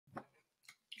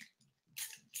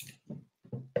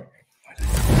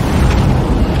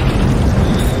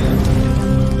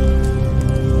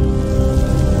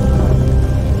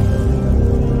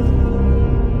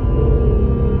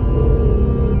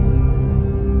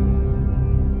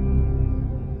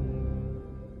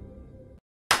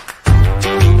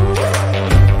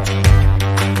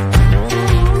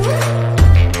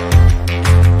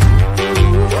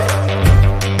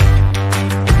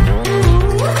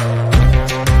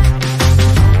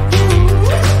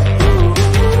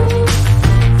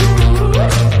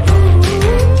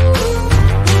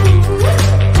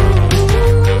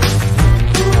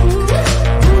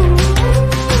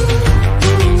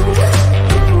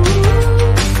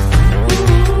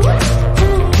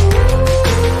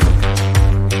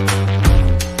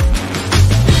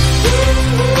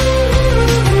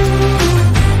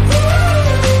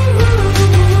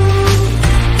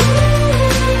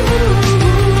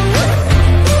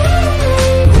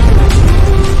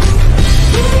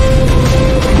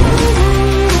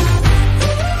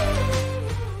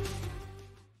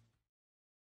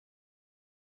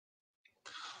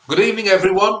Good evening,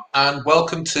 everyone, and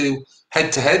welcome to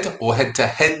Head to Head, or Head to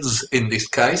Heads in this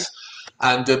case.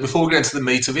 And before we get into the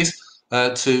meat of it,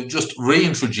 to just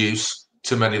reintroduce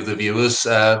to many of the viewers,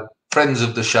 friends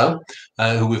of the show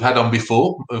who we've had on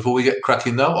before. Before we get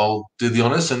cracking, though, I'll do the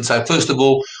honours and say, first of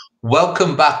all,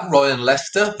 welcome back, Ryan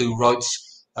Leister, who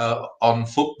writes on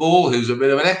football, who's a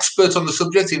bit of an expert on the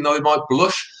subject, even though he might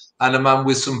blush, and a man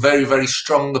with some very, very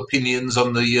strong opinions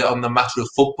on the matter of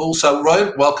football. So,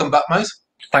 Ryan, welcome back, mate.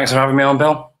 Thanks for having me on,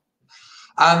 Bill.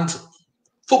 And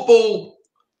football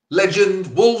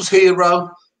legend, Wolves hero,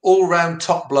 all-round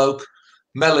top bloke,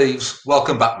 Mel Eves.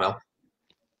 Welcome back, Mel.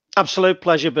 Absolute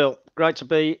pleasure, Bill. Great to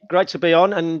be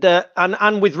on,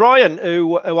 and with Ryan,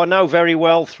 who I know very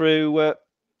well through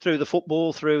the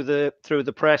football, through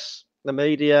the press, the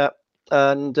media,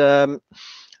 and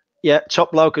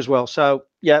top bloke as well. So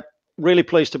really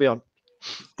pleased to be on.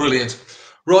 Brilliant.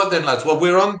 Right then, lads. Well,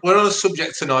 we're on a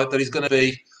subject tonight that is going to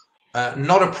be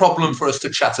not a problem for us to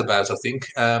chat about. I think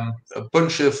a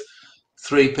bunch of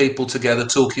three people together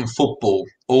talking football,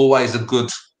 always a good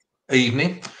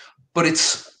evening. But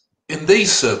it's in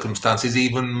these circumstances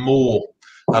even more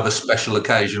of a special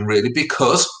occasion, really,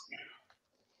 because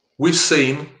we've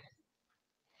seen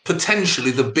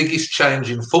potentially the biggest change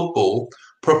in football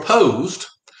proposed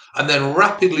and then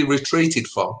rapidly retreated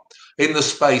from in the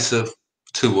space of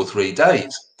 2 or 3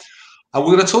 days. And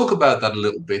we're going to talk about that a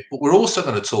little bit, but we're also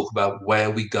going to talk about where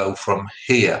we go from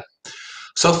here.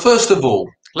 So first of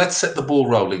all, let's set the ball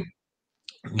rolling.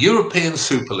 European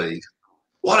Super League.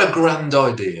 What a grand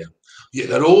idea. You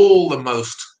get all the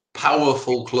most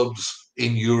powerful clubs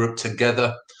in Europe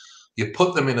together. You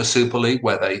put them in a Super League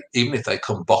where they, even if they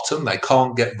come bottom, they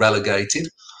can't get relegated.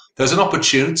 There's an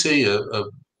opportunity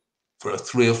for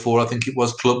 3 or 4, I think it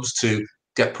was, clubs to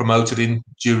get promoted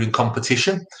during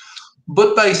competition.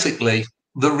 But basically,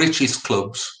 the richest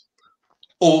clubs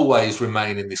always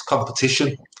remain in this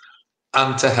competition,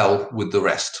 and to hell with the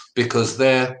rest, because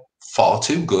they're far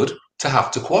too good to have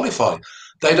to qualify.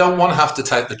 They don't want to have to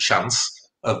take the chance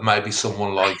of maybe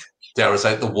someone like, dare I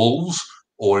say, the Wolves,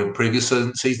 or in previous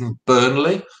seasons,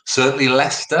 Burnley, certainly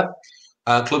Leicester,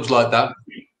 clubs like that,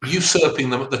 usurping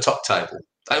them at the top table.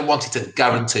 They wanted to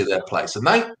guarantee their place, and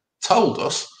they told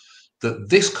us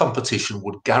that this competition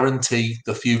would guarantee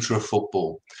the future of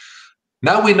football.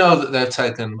 Now we know that they've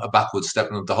taken a backward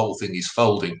step and the whole thing is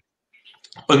folding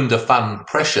under fan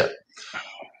pressure.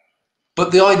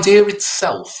 But the idea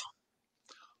itself,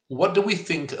 what do we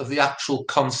think of the actual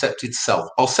concept itself?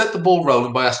 I'll set the ball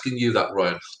rolling by asking you that,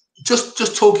 Ryan.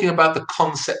 Just talking about the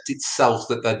concept itself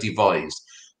that they devised.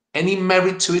 Any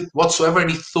merit to it whatsoever?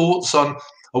 Any thoughts on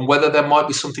whether there might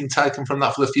be something taken from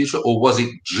that for the future, or was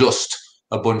it just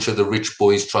a bunch of the rich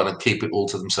boys trying to keep it all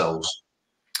to themselves?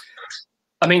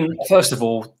 I mean, first of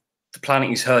all, the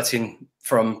planet is hurting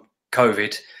from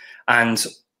COVID, and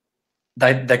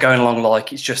they're going along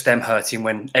like it's just them hurting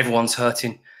when everyone's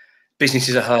hurting.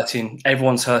 Businesses are hurting,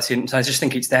 everyone's hurting. So I just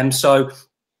think it's them. So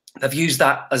they've used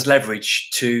that as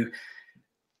leverage to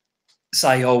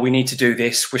say, oh, we need to do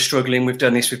this. We're struggling. We've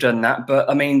done this. We've done that. But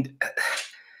I mean,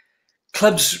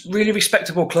 clubs, really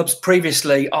respectable clubs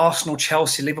previously, Arsenal,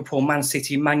 Chelsea, Liverpool, Man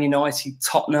City, Man United,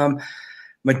 Tottenham,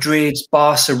 Madrid,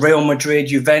 Barca, Real Madrid,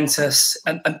 Juventus,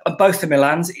 and both the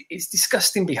Milans. It's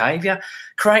disgusting behaviour,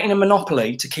 creating a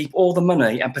monopoly to keep all the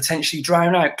money and potentially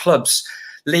drown out clubs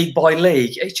league by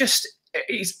league.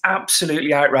 It's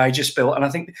absolutely outrageous, Bill. And I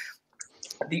think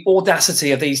the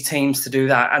audacity of these teams to do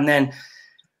that, and then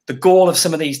the gall of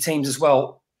some of these teams as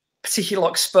well, particularly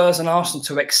like Spurs and Arsenal,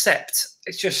 to accept.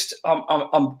 It's just,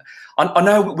 I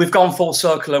know we've gone full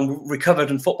circle and recovered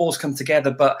and football's come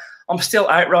together, but I'm still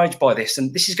outraged by this.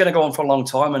 And this is going to go on for a long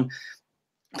time. And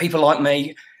people like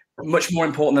me, much more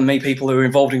important than me, people who are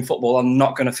involved in football, are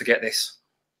not going to forget this.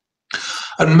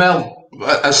 And Mel,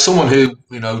 as someone who,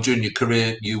 during your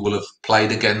career, you will have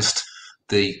played against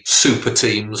the super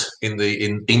teams in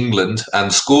England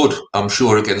and scored, I'm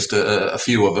sure, against a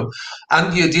few of them.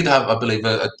 And you did have, I believe,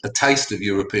 a taste of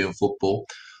European football.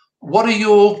 What are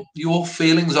your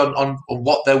feelings on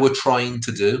what they were trying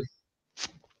to do?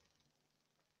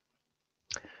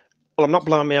 Well, I'm not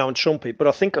blowing my own trumpet, but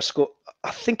I think I scored.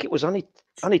 I think it was only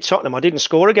Tottenham I didn't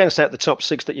score against out the top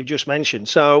 6 that you've just mentioned.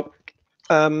 So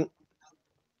I'll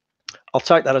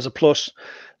take that as a plus.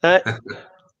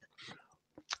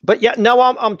 But yeah, no,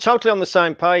 I'm totally on the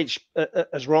same page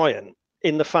as Ryan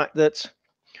in the fact that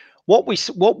what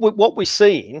we're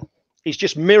seeing is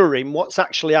just mirroring what's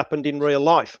actually happened in real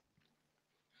life.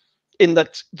 In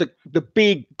that the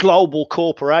big global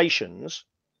corporations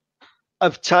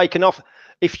have taken off.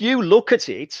 If you look at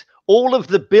it, all of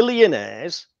the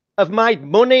billionaires have made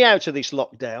money out of this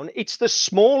lockdown. It's the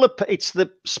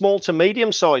small to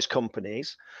medium sized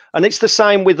companies, and it's the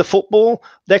same with the football.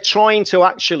 They're trying to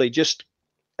actually just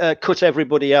cut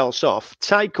everybody else off,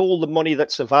 take all the money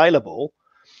that's available,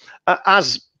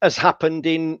 as has happened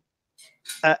in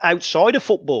outside of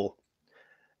football.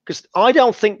 Because I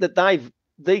don't think that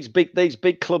these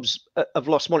big clubs have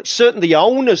lost money. Certainly, the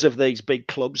owners of these big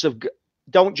clubs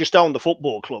don't just own the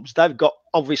football clubs. They've got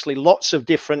obviously lots of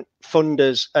different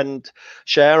funders and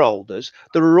shareholders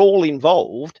that are all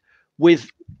involved with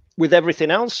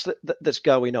everything else that's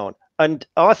going on. And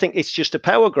I think it's just a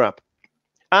power grab.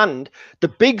 And the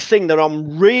big thing that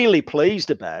I'm really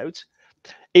pleased about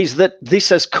is that this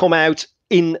has come out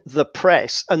in the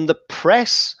press. And the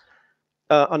press,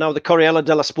 I know the Corriere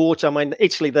dello Sport, I mean,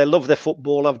 Italy, they love their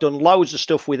football. I've done loads of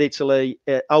stuff with Italy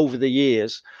over the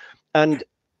years. And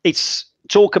it's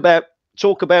talk about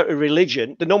a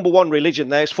religion. The number one religion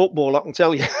there is football, I can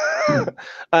tell you.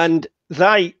 And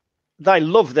they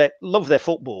love their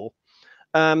football.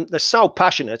 They're so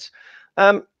passionate.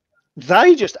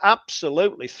 They just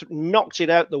absolutely knocked it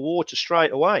out the water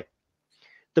straight away.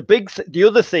 The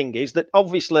other thing is that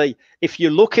obviously, if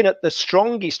you're looking at the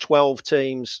strongest 12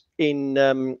 teams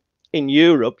in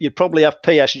Europe, you'd probably have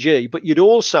PSG, but you'd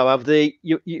also have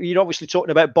you're obviously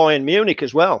talking about Bayern Munich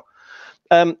as well.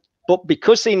 But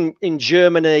because in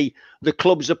Germany the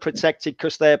clubs are protected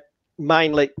because they've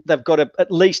got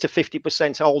at least a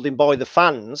 50% holding by the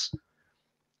fans,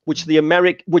 which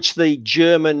the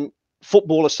German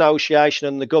Football Association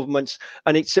and the governments,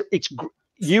 and it's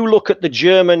you look at the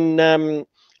German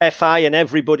FA and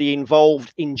everybody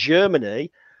involved in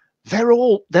Germany, they're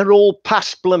all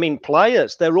past blooming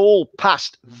players. They're all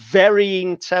past very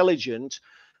intelligent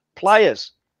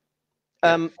players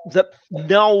that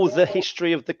know the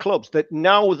history of the clubs, that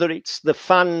know that it's the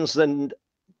fans and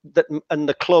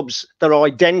the clubs, their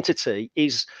identity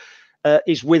is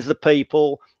with the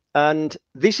people. And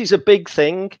this is a big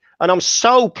thing. And I'm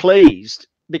so pleased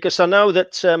because I know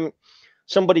that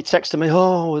somebody texted me,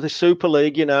 oh, the Super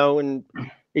League, and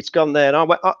it's gone there. And I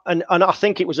went, and I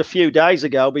think it was a few days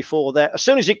ago before that. As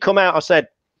soon as it come out, I said,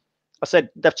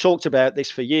 they've talked about this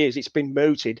for years. It's been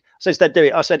mooted. I said, they do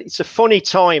it. I said, it's a funny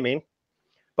timing,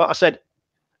 but I said,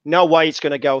 no way it's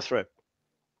going to go through.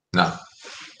 No.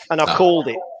 And I called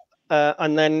it.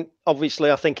 And then obviously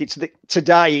I think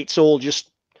today it's all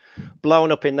just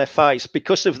blown up in their face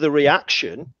because of the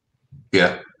reaction.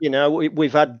 Yeah.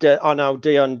 We've had, I know,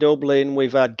 Dion Dublin,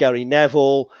 we've had Gary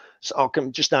Neville. So I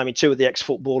can just name two of the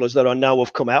ex-footballers that I know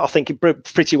have come out. I think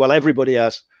pretty well everybody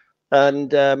has.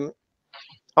 And I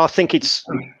think they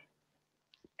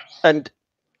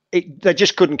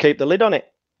just couldn't keep the lid on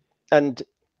it. And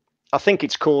I think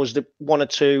it's caused one or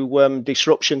two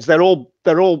disruptions. They're all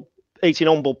eating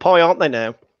humble pie, aren't they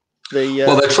now?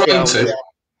 Well, they're trying to.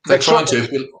 They're trying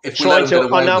to. If we let them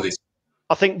get away with it.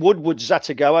 I think Woodward's had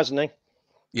to go, hasn't he?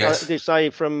 Yes. They say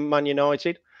from Man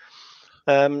United.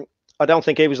 I don't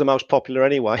think he was the most popular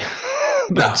anyway.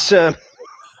 But No.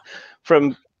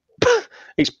 From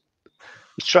his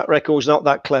track record's not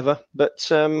that clever. But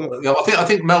I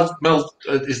think Mel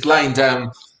is laying down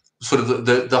sort of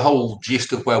the whole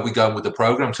gist of where we're going with the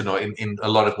programme tonight in a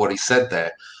lot of what he said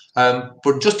there.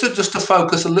 But just to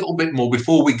focus a little bit more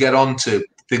before we get on to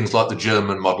things like the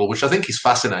German model, which I think is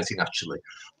fascinating actually,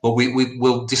 but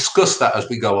we'll discuss that as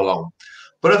we go along.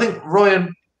 But I think,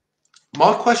 Ryan,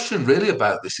 my question really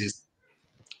about this is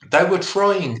they were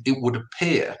trying, it would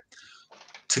appear,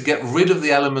 to get rid of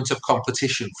the element of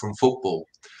competition from football,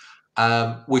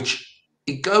 which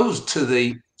it goes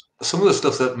to some of the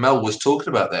stuff that Mel was talking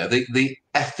about there, the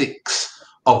ethics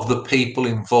of the people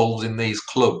involved in these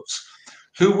clubs,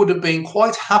 who would have been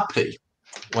quite happy,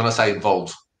 when I say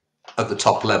involved at the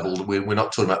top level, we're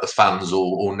not talking about the fans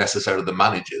or necessarily the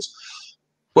managers,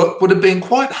 but would have been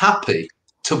quite happy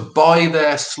to buy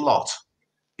their slot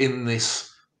in this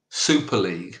Super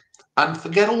League and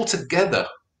forget altogether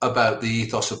about the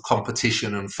ethos of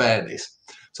competition and fairness.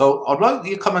 So I'd like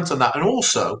your comments on that. And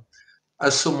also,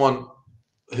 as someone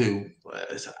who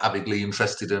is avidly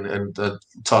interested and at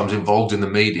times involved in the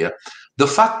media, the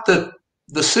fact that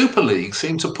the Super League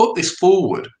seemed to put this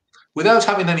forward without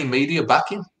having any media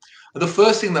backing. The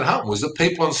first thing that happened was that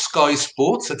people on Sky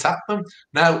Sports attacked them.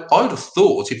 Now, I'd have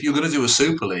thought if you're going to do a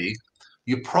Super League,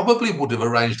 you probably would have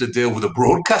arranged a deal with a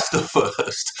broadcaster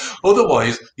first.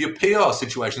 Otherwise, your PR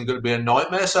situation is going to be a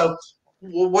nightmare. So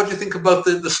what do you think about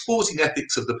the sporting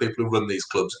ethics of the people who run these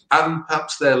clubs and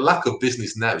perhaps their lack of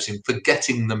business nous in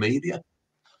forgetting the media?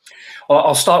 Well,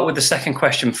 I'll start with the second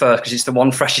question first because it's the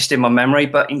one freshest in my memory.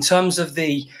 But in terms of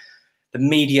the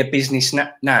media business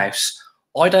nous,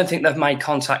 I don't think they've made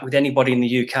contact with anybody in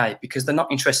the UK because they're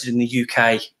not interested in the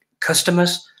UK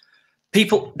customers.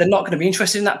 People, they're not going to be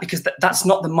interested in that because that's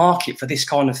not the market for this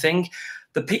kind of thing.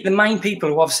 The main people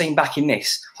who I've seen back in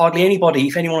this, hardly anybody,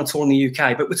 if anyone at all in the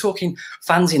UK, but we're talking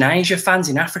fans in Asia, fans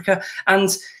in Africa,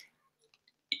 and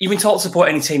you've been told to support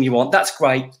any team you want. That's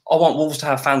great. I want Wolves to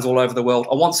have fans all over the world.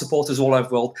 I want supporters all over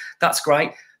the world. That's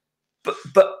great.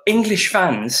 But English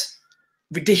fans,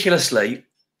 ridiculously,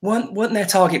 weren't their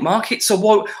target market.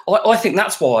 So I think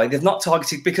that's why they've not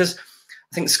targeted, because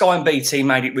I think Sky and BT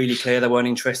made it really clear they weren't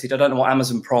interested. I don't know what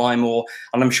Amazon Prime and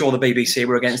I'm sure the BBC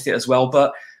were against it as well.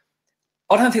 But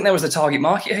I don't think there was the target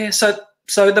market here. So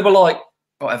they were like,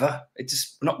 whatever.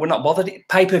 We're not bothered.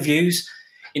 Pay-per-views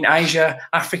in Asia,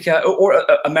 Africa, or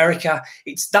America,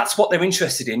 that's what they're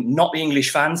interested in, not the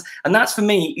English fans. And that's, for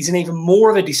me, is an even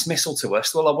more of a dismissal to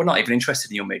us. Well, we're not even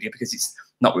interested in your media because it's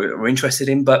not what we're interested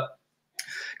in. But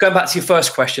going back to your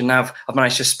first question, now I've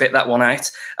managed to spit that one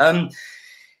out.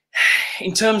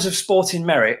 In terms of sporting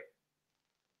merit,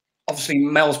 obviously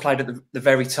Mel's played at the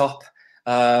very top.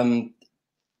 I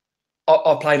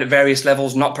played at various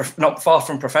levels, not far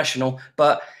from professional.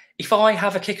 But if I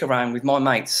have a kick around with my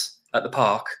mates at the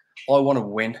park, I want to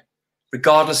win,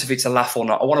 regardless if it's a laugh or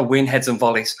not. I want to win heads and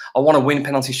volleys. I want to win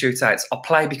penalty shootouts. I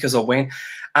play because I win.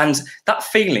 And that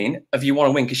feeling of you want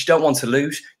to win because you don't want to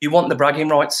lose. You want the bragging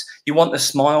rights. You want the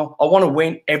smile. I want to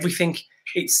win everything.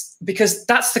 It's because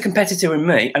that's the competitor in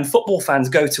me, and football fans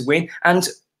go to win. And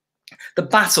the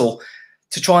battle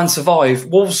to try and survive.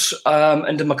 Wolves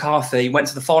under McCarthy went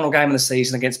to the final game of the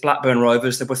season against Blackburn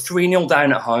Rovers. They were 3-0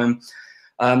 down at home.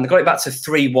 They got it back to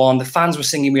 3-1. The fans were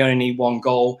singing we only need one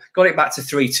goal. Got it back to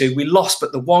 3-2. We lost,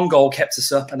 but the one goal kept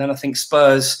us up. And then I think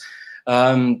Spurs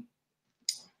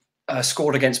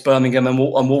scored against Birmingham, and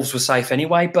Wolves were safe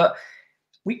anyway. But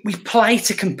we play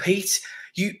to compete.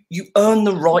 You earn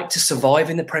the right to survive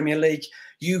in the Premier League.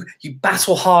 You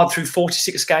battle hard through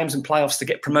 46 games and playoffs to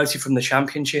get promoted from the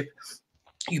Championship.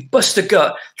 You bust a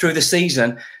gut through the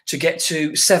season to get to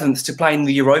 7th to play in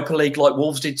the Europa League like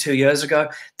Wolves did 2 years ago.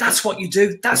 That's what you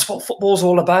do. That's what football's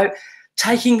all about.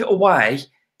 Taking away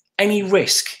any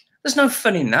risk. There's no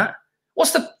fun in that.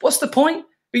 What's the point?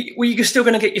 Well, you're still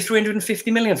going to get your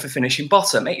 350 million for finishing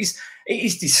bottom. It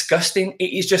is disgusting.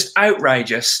 It is just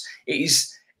outrageous. It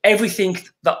is everything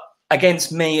that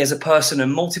against me as a person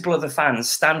and multiple other fans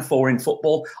stand for in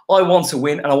football. I want to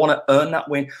win, and I want to earn that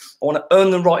win. I want to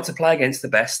earn the right to play against the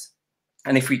best.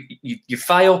 And if you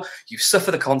fail, you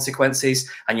suffer the consequences,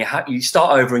 and you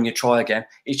start over and you try again.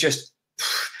 It's just,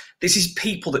 this is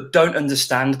people that don't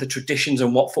understand the traditions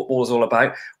and what football is all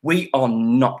about. We are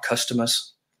not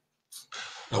customers.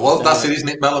 Well, that's it, isn't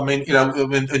it, Mel? I mean,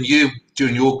 and you,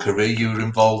 during your career, you were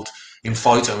involved in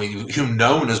fighting. I mean, you're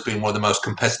known as being one of the most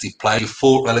competitive players. You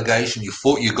fought relegation, you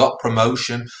got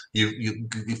promotion, you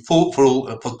fought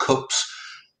for cups.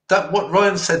 That, what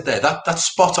Ryan said there, that's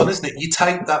spot on, isn't it? You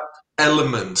take that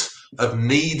element of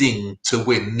needing to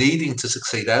win, needing to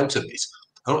succeed out of it,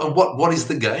 and what is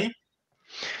the game?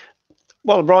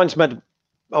 Well, Ryan's made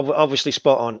obviously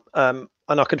spot on,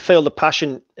 and I could feel the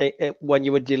passion when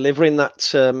you were delivering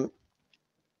that,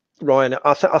 Ryan.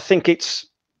 I think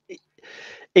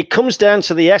it comes down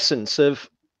to the essence of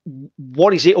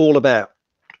what is it all about,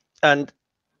 and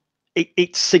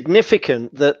it's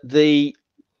significant that the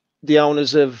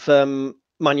owners of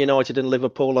Man United and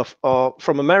Liverpool are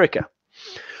from America,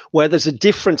 where there's a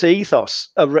different ethos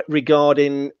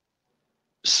regarding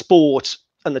sport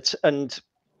and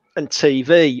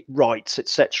TV rights,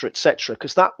 etc., etc.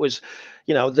 Because that was,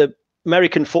 the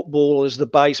American footballers, the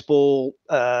baseball,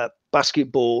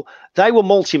 basketball, they were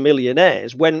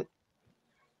multimillionaires when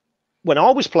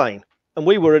I was playing, and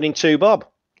we were earning $2 bob.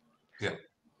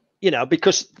 Yeah.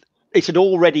 Because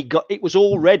it was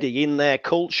already in their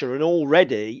culture and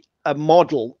already a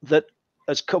model that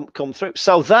has come through.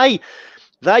 So they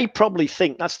probably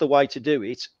think that's the way to do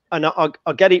it. And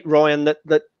I get it, Ryan,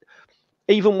 that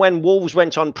even when Wolves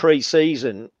went on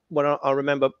pre-season, when I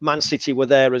remember Man City were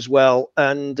there as well,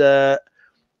 and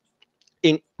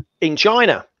in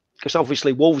China, because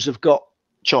obviously Wolves have got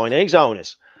Chinese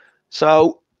owners.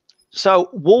 So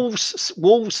Wolves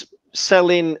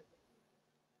selling,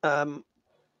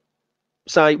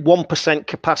 say 1%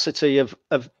 capacity of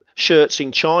shirts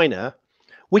in China,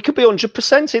 we could be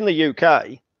 100% in the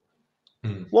UK.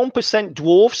 1%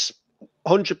 dwarfs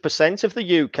 100% of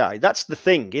the UK. That's the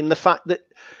thing, in the fact that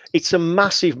it's a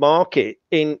massive market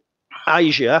in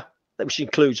Asia, which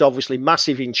includes obviously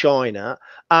massive in China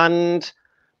and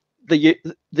the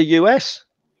US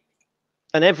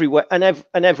and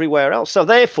everywhere else. So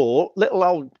therefore, little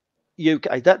old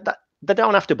UK, they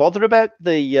don't have to bother about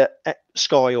the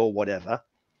Sky or whatever.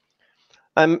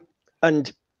 But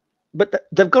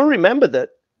they've got to remember that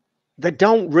they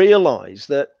don't realise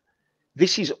that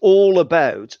this is all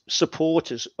about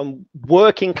supporters and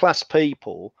working class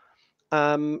people.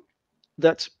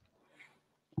 That,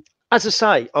 as I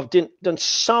say, I've done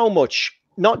so much.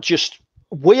 Not just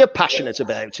we're passionate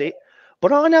about it,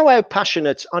 but I know how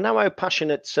passionate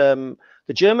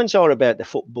the Germans are about the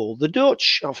football. The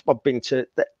Dutch, I've been to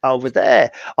over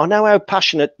there. I know how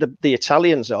passionate the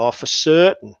Italians are for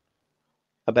certain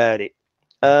about it.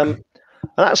 And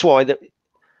that's why that.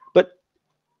 But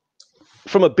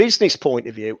from a business point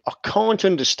of view, I can't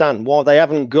understand why they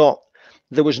haven't got.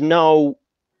 They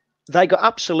got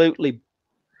absolutely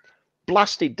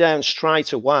blasted down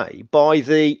straight away by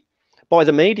the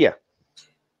media.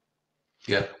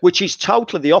 Yeah, which is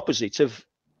totally the opposite of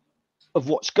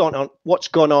what's gone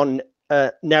on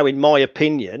now, in my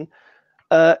opinion,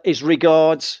 is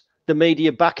regards the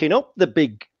media backing up the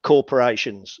big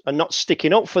corporations and not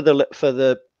sticking up for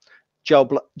the Joe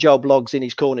Bloggs in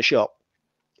his corner shop,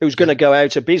 who's going to go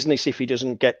out of business if he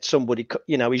doesn't get somebody,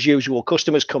 his usual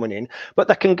customers coming in. But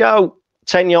they can go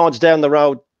 10 yards down the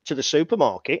road to the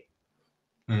supermarket.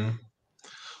 Mm.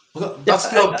 Well, that's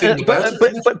the odd thing about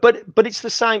it. But it's the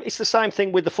same. It's the same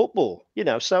thing with the football,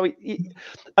 So,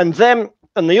 and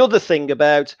the other thing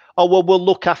about, we'll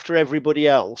look after everybody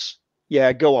else.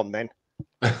 Yeah, go on then.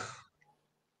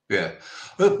 Yeah,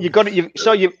 you've got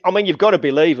to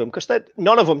believe them, because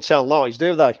none of them tell lies,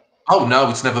 do they? Oh no,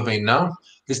 it's never been known.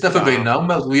 It's never been known,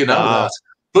 Mel. That.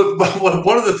 But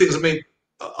one of the things,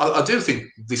 I do think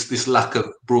this lack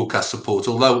of broadcast support,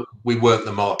 although we weren't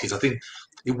the market, I think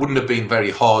it wouldn't have been very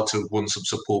hard to have won some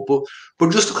support. But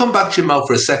just to come back to you, Mel,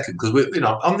 for a second, because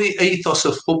on the ethos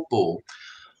of football,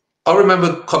 I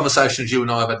remember conversations you and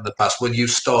I have had in the past when you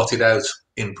started out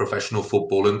in professional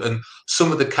football, and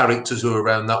some of the characters who were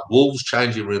around that Wolves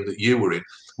changing room that you were in.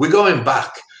 We're going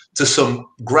back to some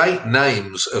great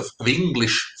names of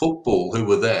English football who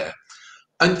were there.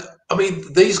 And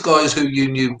these guys who you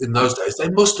knew in those days, they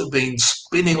must have been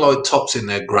spinning like tops in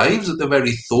their graves at the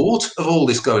very thought of all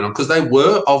this going on, because they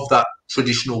were of that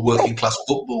traditional working class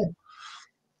football.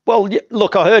 Well,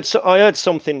 look, I heard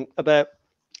something about,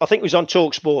 I think it was on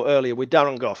TalkSport earlier with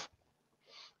Darren Goff,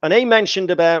 and he mentioned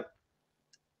about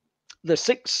the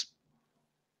six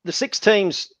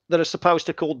teams that are supposed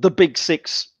to call the Big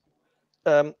Six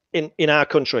in our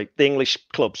country, the English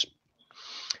clubs.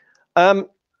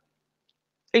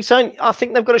 He's saying, I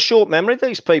think they've got a short memory,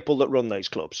 these people that run these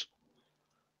clubs.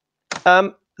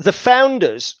 The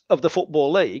founders of the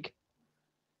Football League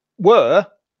were,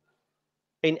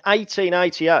 in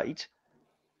 1888,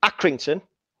 Accrington,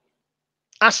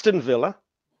 Aston Villa,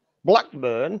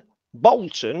 Blackburn,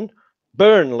 Bolton,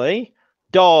 Burnley,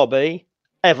 Derby,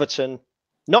 Everton,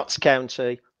 Notts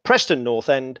County, Preston North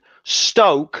End,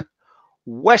 Stoke,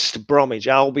 West Bromwich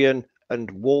Albion,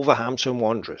 and Wolverhampton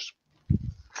Wanderers.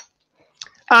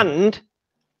 And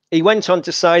he went on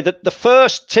to say that the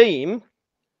first team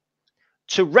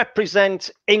to represent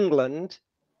England,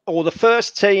 or the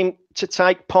first team to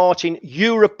take part in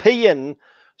European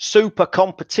super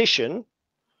competition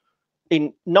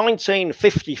in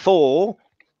 1954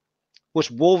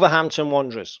 was Wolverhampton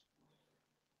Wanderers,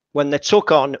 when they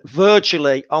took on,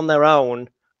 virtually on their own,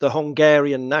 the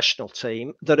Hungarian national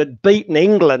team that had beaten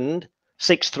England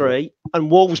 6-3,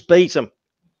 and Wolves beat them.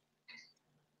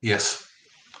 Yes.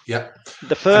 Yeah.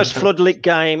 The first floodlit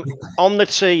game on the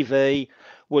TV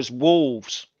was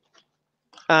Wolves,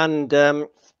 and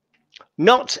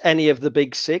not any of the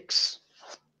Big Six.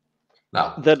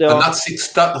 No.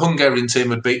 That Hungarian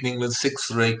team had beaten England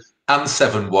 6-3 and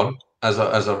 7-1, as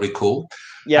I recall.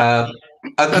 Yeah.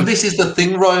 And this is the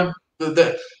thing, Ryan.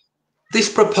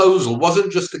 This proposal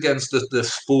wasn't just against the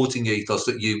sporting ethos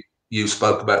that you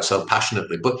spoke about so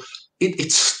passionately, but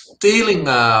it's stealing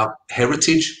our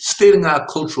heritage, stealing our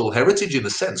cultural heritage in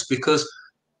a sense, because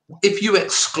if you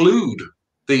exclude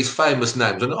these famous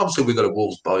names, and obviously we've got a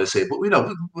Wolves bias here, but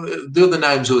the other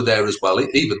names who are there as well,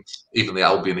 even the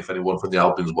Albion, if anyone from the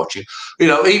Albion's watching,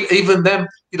 even them,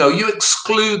 you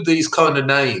exclude these kind of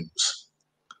names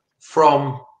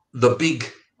from the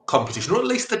big competition, or at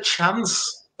least the chance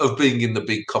of being in the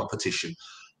big competition.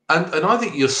 And I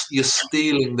think you're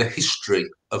stealing the history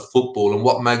of football and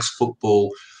what makes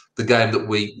football the game that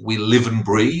we live and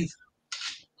breathe.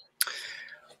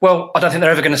 Well, I don't think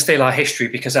they're ever going to steal our history,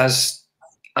 because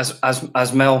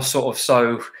as Mel sort of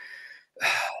so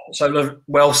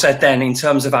well said then, in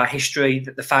terms of our history,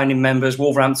 that the founding members,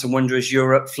 Wolverhampton Wanderers,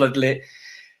 Europe, floodlit,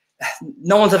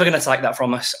 no one's ever going to take that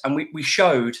from us. And we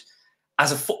showed,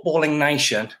 as a footballing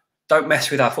nation, don't mess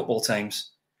with our football teams.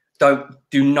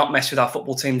 do not mess with our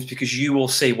football teams, because you will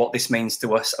see what this means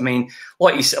to us. I mean,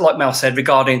 like Mel said,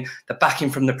 regarding the backing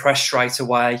from the press straight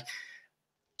away,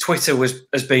 Twitter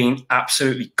has been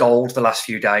absolutely gold the last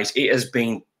few days. It has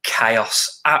been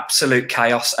chaos, absolute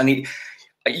chaos, and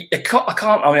I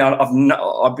can't. I mean,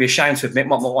 I'd be ashamed to admit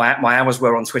what my hours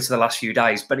were on Twitter the last few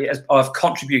days, but I've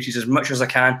contributed as much as I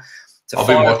can. I've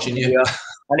been watching you,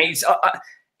 and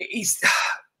it's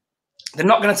they're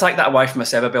not going to take that away from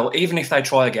us ever, Bill, even if they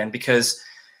try again, because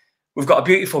we've got a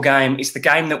beautiful game. It's the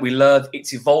game that we love.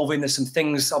 It's evolving. There's some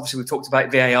things, obviously, we talked about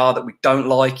VAR that we don't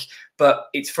like, but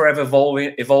it's forever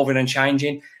evolving and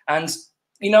changing. And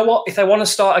you know what? If they want to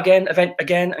start again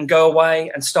and go away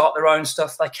and start their own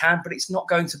stuff, they can, but it's not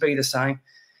going to be the same.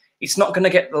 It's not going to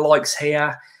get the likes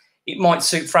here. It might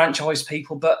suit franchise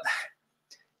people, but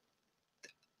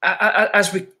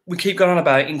as we keep going on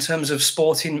about, in terms of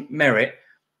sporting merit,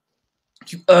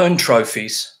 you earn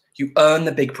trophies, you earn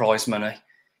the big prize money,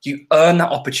 you earn that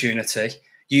opportunity.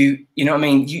 You know what I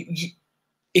mean?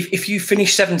 If you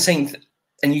finish 17th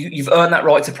and you've earned that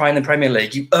right to play in the Premier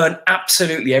League, you earn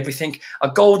absolutely everything. A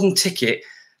golden ticket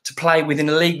to play within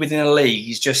a league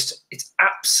is just, it's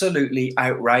absolutely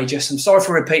outrageous. I'm sorry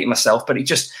for repeating myself, but it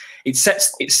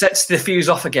sets the fuse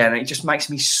off again. And it just makes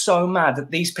me so mad that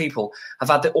these people have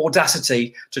had the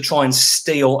audacity to try and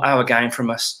steal our game from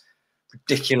us.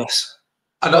 Ridiculous.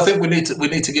 And I think we need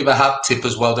to give a hat tip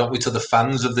as well, don't we, to the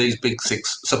fans of these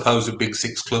supposed big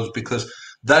six clubs, because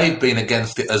they've been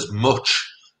against it as much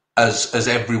as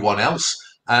everyone else.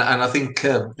 And I think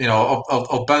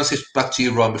I'll bounce this back to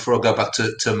you, Ryan, before I go back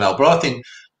to Mel. But I think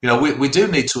we do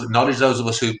need to acknowledge those of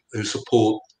us who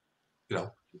support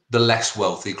the less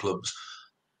wealthy clubs.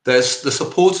 There's the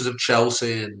supporters of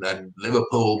Chelsea and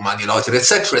Liverpool, Man United,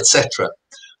 etc., etc.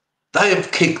 They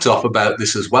have kicked off about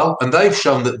this as well, and they've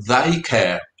shown that they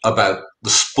care about the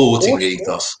sporting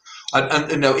ethos.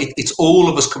 And it's all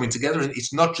of us coming together, and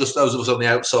it's not just those of us on the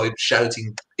outside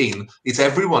shouting in. It's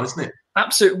everyone, isn't it?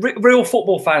 Absolutely. Real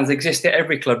football fans exist at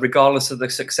every club, regardless of the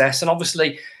success. And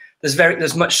obviously,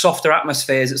 there's much softer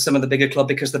atmospheres at some of the bigger clubs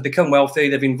because they've become wealthy.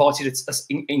 They've invited us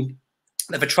in.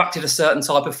 They've attracted a certain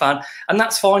type of fan, and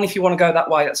that's fine if you want to go that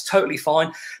way. That's totally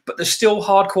fine. But there's still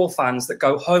hardcore fans that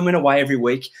go home and away every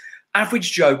week.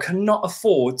 Average Joe cannot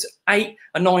afford 8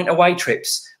 or 9 away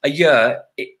trips a year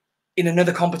in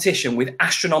another competition with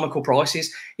astronomical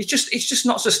prices. It's just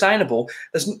not sustainable.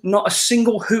 There's not a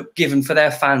single hoop given for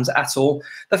their fans at all.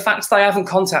 The fact they haven't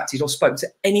contacted or spoke to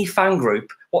any fan group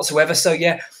whatsoever. So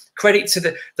yeah, credit to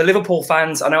the Liverpool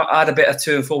fans. I know I had a bit of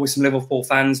to and fro with some Liverpool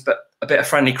fans, but a bit of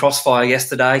friendly crossfire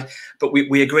yesterday. But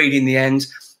we agreed in the end.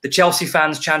 The Chelsea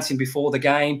fans chanting before the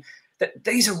game.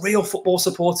 These are real football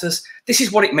supporters. This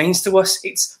is what it means to us.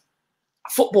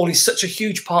 Football is such a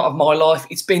huge part of my life.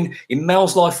 It's been in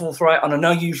Mel's life all throughout, and I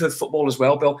know you've heard football as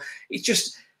well, Bill. It's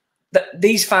just that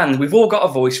these fans, we've all got a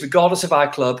voice, regardless of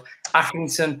our club,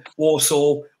 Accrington,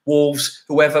 Walsall, Wolves,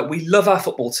 whoever. We love our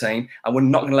football team, and we're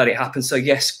not going to let it happen. So,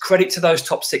 yes, credit to those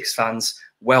top 6 fans.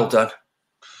 Well done.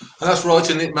 And that's right,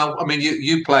 isn't it, Mel? I mean,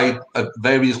 you played at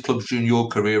various clubs during your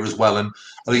career as well, and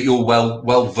I think you're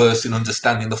well versed in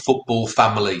understanding the football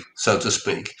family, so to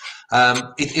speak.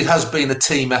 It has been a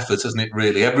team effort, hasn't it,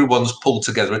 really? Everyone's pulled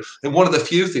together. And one of the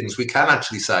few things we can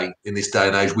actually say in this day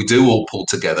and age, we do all pull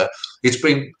together. It's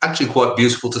been actually quite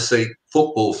beautiful to see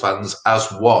football fans as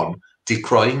one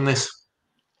decrying this.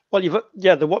 Well,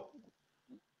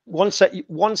 one set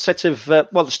of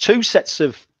there's 2 sets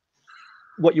of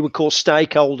what you would call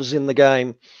stakeholders in the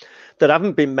game that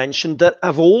haven't been mentioned that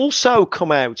have also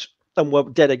come out and were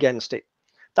dead against it.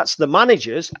 That's the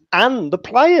managers and the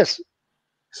players.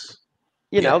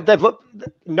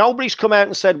 Nobody's come out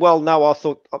and said, well, no, I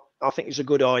think it's a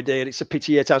good idea. It's a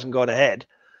pity it hasn't gone ahead.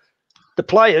 The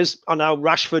players, I know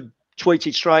Rashford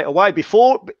tweeted straight away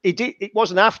before it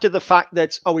wasn't after the fact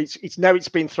that, it's now it's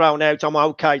been thrown out, I'm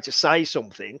okay to say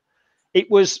something. It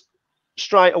was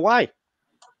straight away.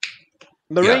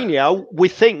 Mourinho, we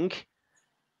think,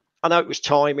 I know it was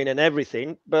timing and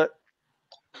everything, but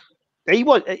he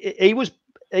was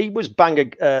bang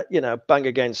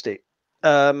against it.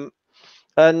 Good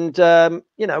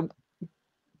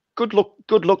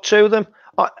luck to them.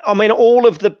 I mean, all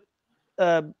of the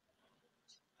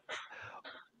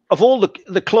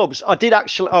clubs, I did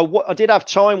have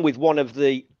time with one of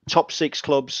the top 6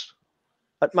 clubs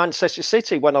at Manchester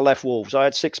City when I left Wolves. I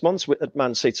had 6 months at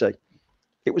Man City.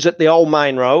 It was at the old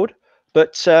main road,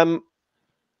 but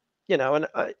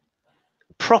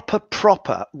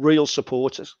proper real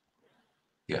supporters.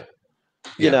 Yeah.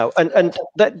 And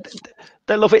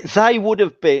they love it. They would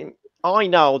have been. I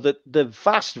know that the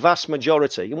vast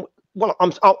majority, well,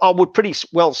 I would pretty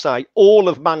well say all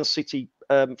of Man City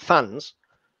fans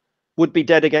would be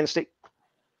dead against it,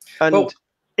 and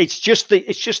it's just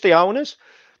the owners,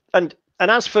 and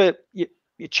as for your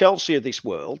Chelsea of this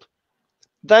world,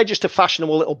 they're just a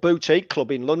fashionable little boutique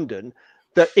club in London.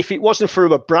 That if it wasn't for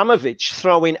Abramovich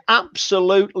throwing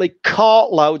absolutely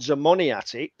cartloads of money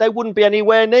at it, they wouldn't be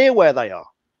anywhere near where they are.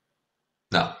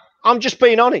 No, I'm just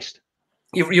being honest.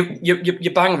 You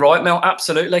bang right, Mel.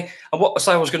 Absolutely. And what I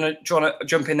say, I was going to try to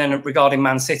jump in then regarding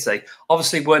Man City.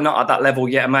 Obviously, we're not at that level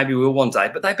yet, and maybe we will one day.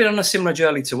 But they've been on a similar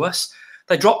journey to us.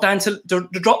 They dropped down to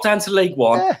League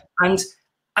One, and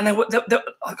they were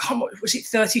was it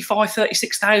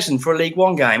 36,000 for a League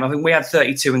One game? I think we had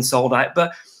 32 and sold out,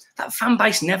 but that fan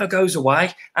base never goes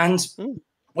away. And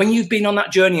when you've been on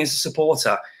that journey as a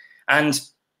supporter, and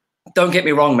don't get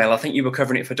me wrong, Mel, I think you were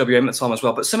covering it for WM at the time as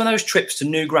well, but some of those trips to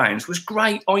new grounds was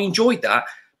great. I enjoyed that.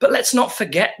 But let's not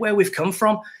forget where we've come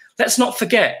from. Let's not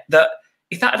forget that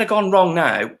if that had gone wrong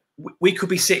now, we could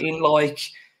be sitting like,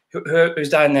 who's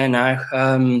down there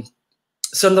now?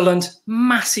 Sunderland,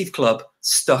 massive club,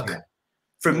 stuck.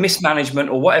 From mismanagement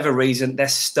or whatever reason, they're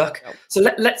stuck. So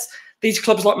let's these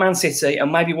clubs like Man City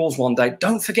and maybe Wolves one day,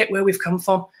 don't forget where we've come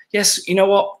from. Yes, you know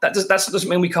what? That doesn't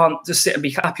mean we can't just sit and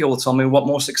be happy all the time. We want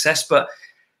more success, but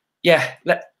yeah,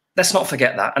 let's not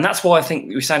forget that. And that's why I think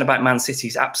we were saying about Man City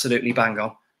is absolutely bang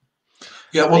on.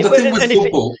 Yeah, well, the thing with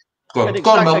football... Go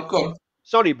on, Mel, go on.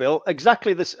 Sorry, Bill.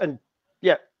 Exactly this, and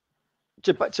yeah,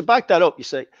 to back that up, you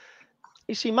see,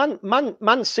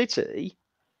 Man City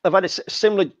have had a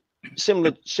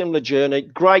similar journey.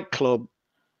 Great club.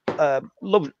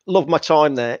 Love my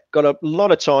time there. Got a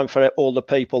lot of time for all the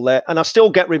people there, and I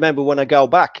still remember when I go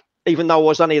back, even though I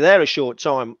was only there a short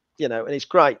time, and it's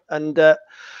great. And I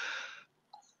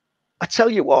tell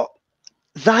you what,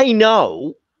 they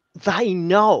know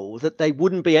that they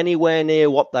wouldn't be anywhere near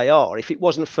what they are if it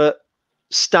wasn't for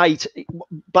state.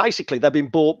 Basically, they've been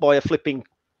bought by a flipping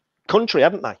country,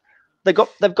 haven't they? They've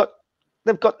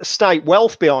got state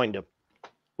wealth behind them,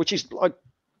 which is like,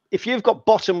 if you've got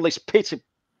bottomless pit of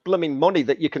blooming money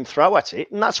that you can throw at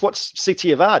it, and that's what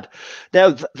City have had.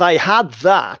 Now they had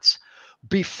that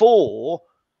before.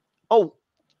 Oh,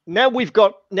 now we've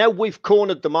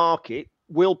cornered the market.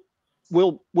 We'll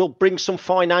bring some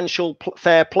financial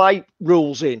fair play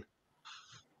rules in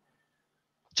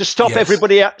to stop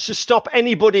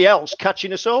anybody else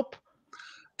catching us up.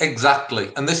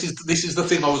 Exactly, and this is the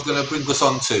thing I was going to bring us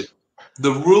on to.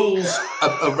 The rules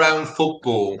around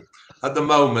football at the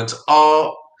moment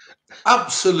are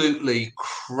absolutely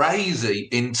crazy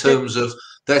in terms of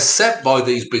they're set by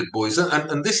these big boys,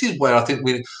 and this is where I think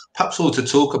we perhaps ought to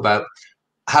talk about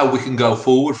how we can go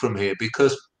forward from here,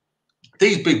 because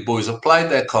these big boys have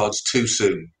played their cards too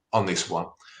soon on this one,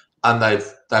 and they've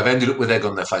ended up with egg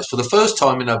on their face for the first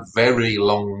time in a very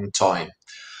long time.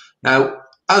 Now,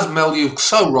 as Mel, you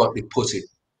so rightly put it,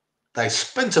 they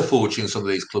spent a fortune, some of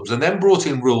these clubs, and then brought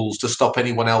in rules to stop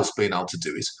anyone else being able to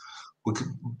do it,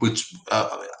 which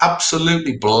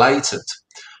absolutely blatant.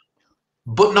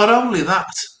 But not only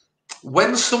that,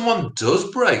 when someone does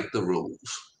break the rules,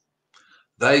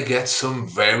 they get some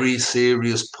very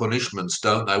serious punishments,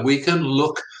 don't they? We can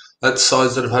look at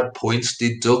sides that have had points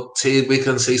deducted. We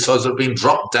can see sides that have been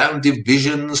dropped down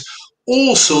divisions,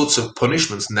 all sorts of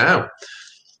punishments now.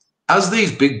 As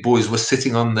these big boys were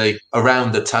sitting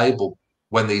around the table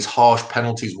when these harsh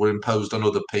penalties were imposed on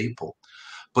other people,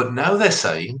 but now they're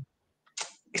saying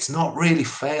it's not really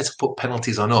fair to put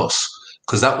penalties on us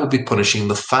because that will be punishing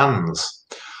the fans.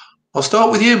 I'll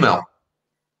start with you, Mel.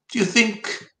 Do you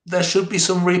think there should be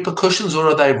some repercussions, or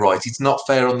are they right? It's not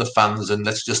fair on the fans, and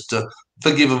let's just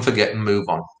forgive and forget and move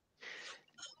on.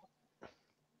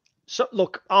 So,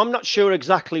 look, I'm not sure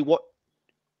exactly what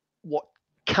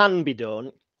can be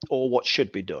done or what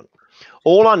should be done.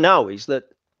 All I know is that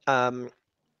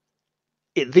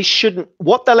this shouldn't.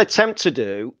 What they'll attempt to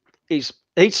do is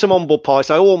eat some humble pie.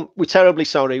 So, we're terribly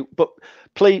sorry, but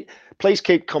please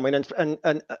keep coming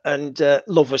and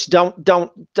love us.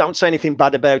 Don't say anything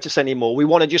bad about us anymore. We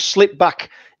want to just slip back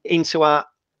into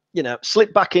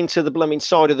the blooming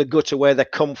side of the gutter where they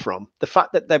come from. The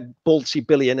fact that they're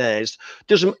multi-billionaires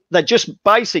they're just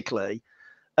basically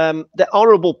they're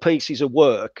horrible pieces of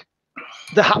work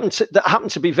that happen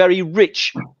to be very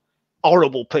rich,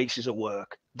 horrible pieces of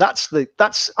work.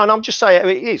 And I'm just saying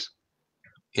it is.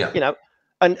 Yeah.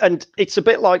 And it's a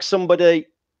bit like somebody,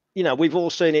 we've all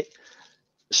seen it.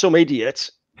 Some idiot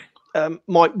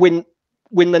might win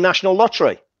the national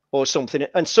lottery or something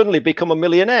and suddenly become a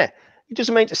millionaire. It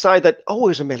doesn't mean to say that,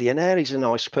 he's a millionaire, he's a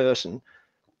nice person.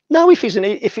 No, he's just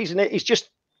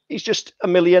a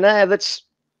millionaire.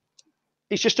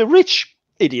 He's just a rich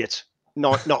idiot,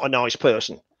 not a nice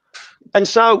person. And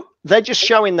so they're just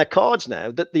showing their cards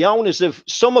now that the owners of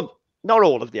not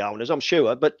all of the owners, I'm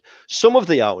sure, but some of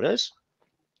the owners,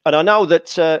 and I know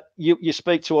that you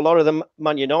speak to a lot of the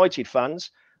Man United fans,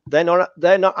 they're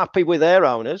not happy with their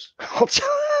owners.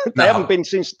 They haven't been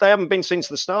since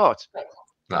the start.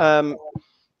 No.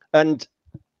 And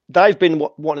they've been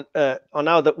one. I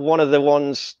know that one of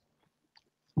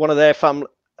their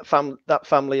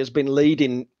family has been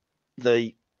leading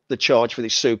the charge for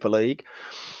this Super League,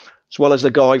 as well as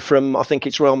the guy from, I think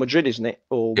it's Real Madrid, isn't it,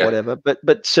 or whatever.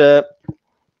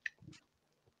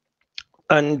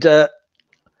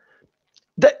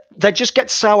 They just get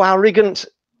so arrogant.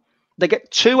 They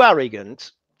get too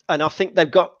arrogant, and I think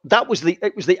it was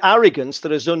the arrogance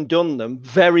that has undone them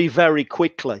very, very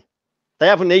quickly. They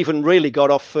haven't even really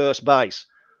got off first base,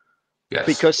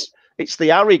 because it's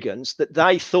the arrogance that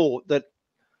they thought that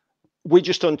we're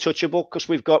just untouchable because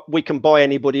we can buy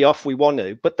anybody off we want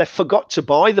to, but they forgot to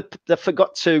buy they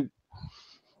got too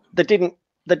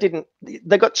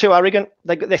arrogant.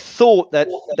 They thought that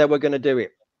they were going to do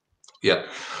it. Yeah.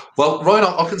 Well, Ryan,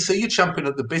 I can see you champing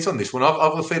at the bit on this one. I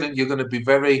have a feeling you're going to be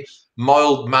very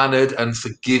mild-mannered and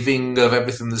forgiving of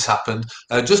everything that's happened.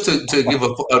 Just to give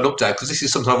an update, because this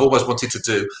is something I've always wanted to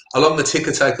do. Along the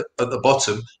ticker tape at the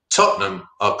bottom, Tottenham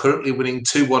are currently winning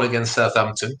 2-1 against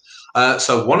Southampton.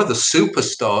 So one of the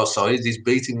superstar sides is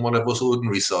beating one of us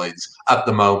ordinary sides at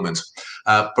the moment.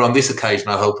 But on this occasion,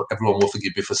 I hope everyone will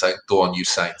forgive me for saying, "Go on, you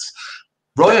Saints."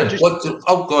 Ryan, go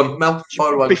on, Mel.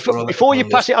 Before you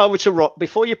pass it over to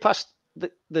before you pass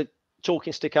the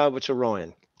talking stick over to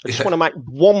Ryan, I just want to make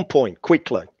one point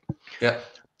quickly. Yeah,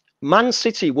 Man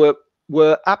City were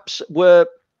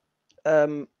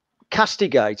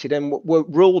castigated and were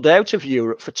ruled out of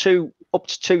Europe for up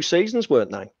to 2 seasons,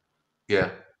 weren't they? Yeah,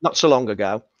 not so long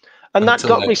ago, and that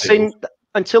got me seen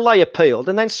until they appealed,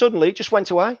 and then suddenly it just went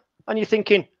away, and you're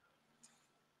thinking.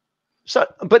 So,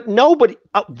 but nobody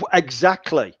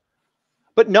exactly,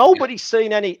 but nobody's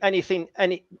seen anything.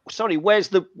 Sorry, where's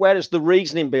the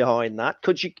reasoning behind that?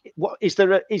 Is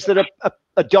there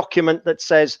a document that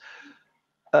says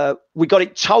we got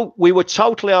it? We were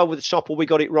totally over the top, or we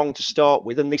got it wrong to start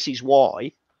with, and this is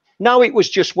why. No, it was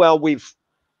just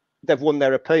they've won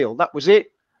their appeal. That was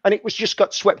it, and it was just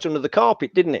got swept under the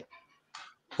carpet, didn't it?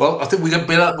 Well, I think we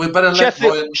better let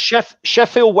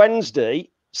Sheffield Wednesday.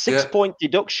 6-point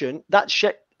deduction. That's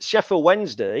Sheffield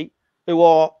Wednesday, who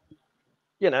are,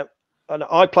 and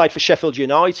I played for Sheffield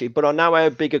United, but I know how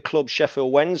big a club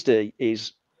Sheffield Wednesday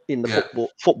is in the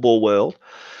football world.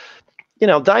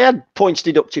 They had points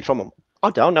deducted from them. I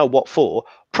don't know what for.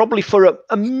 Probably for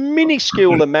a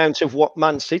minuscule amount of what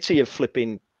Man City have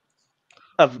flipping.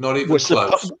 Not even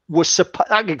close. Was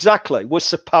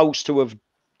supposed to have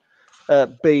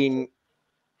been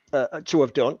to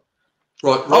have done.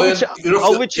 Right, Ryan,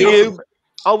 over to you,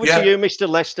 Mr.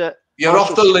 Leister. You're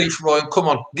off the leaf, Ryan. Come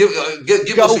on, give us.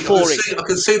 I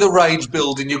can see the rage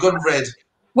building. You've gone red.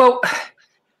 Well,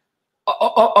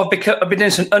 I've been doing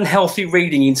some unhealthy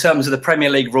reading in terms of the Premier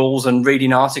League rules and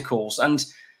reading articles. And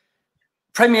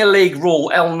Premier League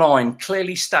rule L9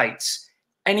 clearly states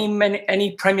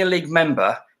any Premier League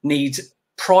member needs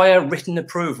prior written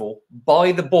approval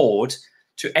by the board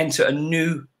to enter a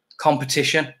new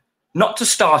competition. Not to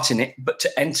start in it, but to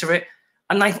enter it.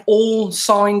 And they've all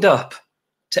signed up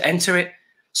to enter it.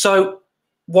 So,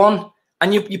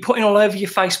 and you're putting all over your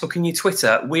Facebook and your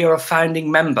Twitter, we are a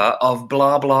founding member of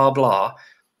blah, blah, blah.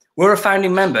 We're a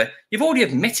founding member. You've already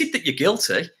admitted that you're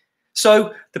guilty.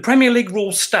 So the Premier League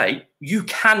rules state you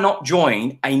cannot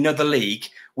join another league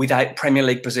without Premier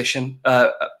League permission.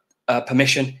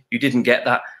 You didn't get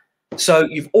that. So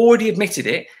you've already admitted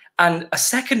it. And a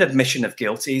second admission of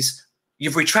guilt is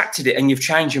you've retracted it and you've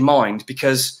changed your mind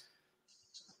because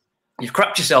you've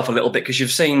crapped yourself a little bit because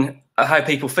you've seen how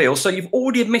people feel. So you've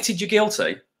already admitted you're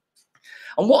guilty.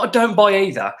 And what I don't buy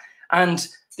either, and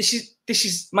this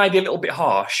is maybe a little bit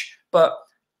harsh, but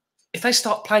if they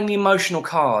start playing the emotional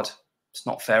card, it's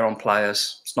not fair on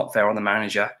players. It's not fair on the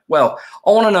manager. Well, I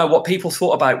want to know what people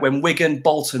thought about when Wigan,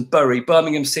 Bolton, Bury,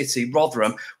 Birmingham City,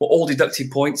 Rotherham were all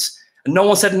deducted points. And no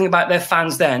one said anything about their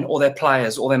fans then or their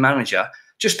players or their manager.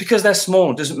 Just because they're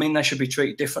small doesn't mean they should be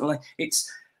treated differently.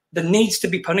 There needs to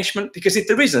be punishment, because if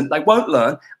there isn't, they won't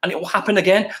learn and it will happen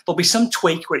again. There'll be some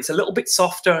tweak where it's a little bit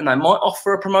softer and they might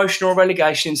offer a promotion or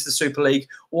relegation into the Super League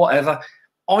or whatever.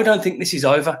 I don't think this is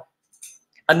over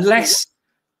unless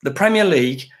the Premier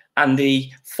League and the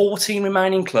 14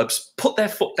 remaining clubs put their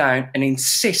foot down and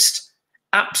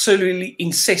absolutely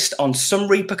insist on some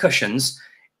repercussions.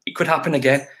 It could happen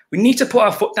again. We need to put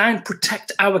our foot down,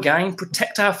 protect our game,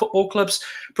 protect our football clubs,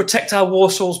 protect our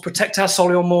Warsaws, protect our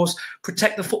Solihull Moors,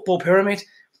 protect the football pyramid.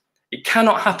 It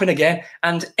cannot happen again.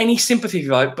 And any sympathy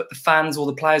vote, but the fans or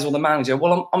the players or the manager,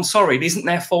 well, I'm sorry, it isn't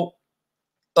their fault.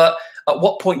 But at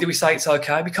what point do we say it's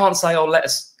okay? We can't say, oh, let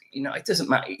us, it doesn't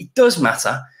matter. It does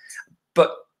matter.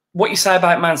 But what you say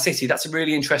about Man City, that's a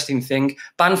really interesting thing.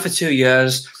 Banned for 2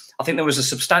 years. I think there was a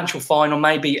substantial fine or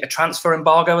maybe a transfer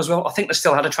embargo as well. I think they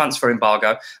still had a transfer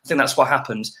embargo. I think that's what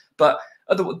happened. But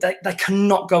they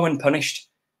cannot go unpunished.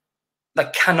 They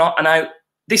cannot. And now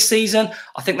this season,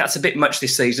 I think that's a bit much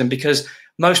this season because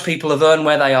most people have earned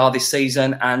where they are this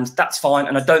season, and that's fine.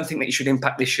 And I don't think that it should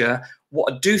impact this year.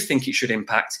 What I do think it should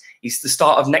impact is the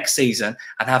start of next season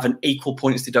and have an equal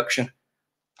points deduction.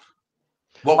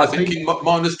 What we're thinking,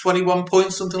 minus 21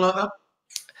 points, something like that?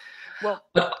 Well,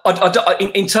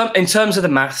 in terms of the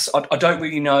maths, I don't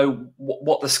really know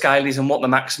what the scale is and what the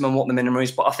maximum, what the minimum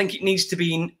is, but I think it needs to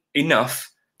be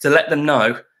enough to let them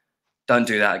know, don't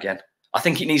do that again. I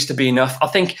think it needs to be enough. I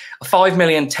think a 5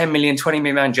 million, 10 million, 20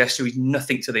 million gesture is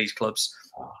nothing to these clubs.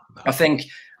 I think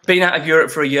being out of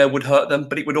Europe for a year would hurt them,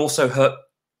 but it would also hurt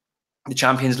the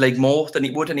Champions League more than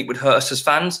it would, and it would hurt us as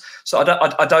fans. So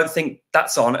I don't think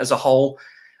that's on as a whole.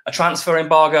 A transfer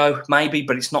embargo, maybe,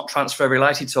 but it's not transfer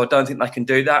related, so I don't think they can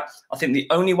do that. I think the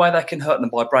only way they can hurt them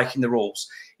by breaking the rules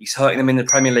is hurting them in the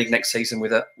Premier League next season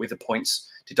with a points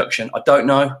deduction. I don't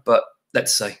know, but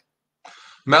let's see.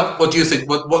 Mel, what do you think?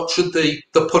 What should the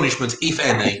punishment, if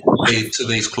any, be to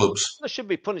these clubs? There should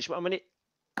be punishment. I mean,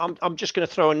 I'm just going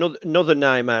to throw another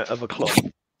name out of a club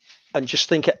and just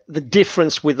think the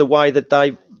difference with the way that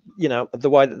they've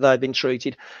been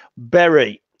treated.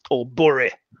 Bury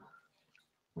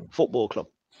Football Club.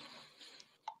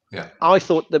 Yeah, I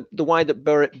thought the way that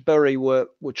Bury were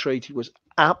treated was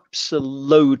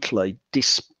absolutely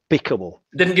despicable.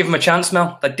 Didn't give them a chance,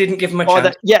 Mel. They didn't give them a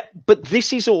chance. Yeah, but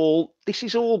this is all picking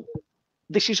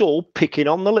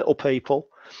on the little people.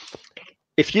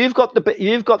 If you've got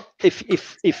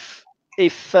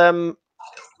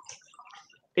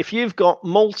if you've got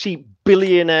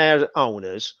multi-billionaire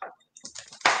owners,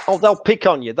 they'll pick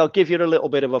on you. They'll give you a little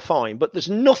bit of a fine, but there's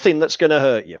nothing that's going to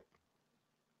hurt you.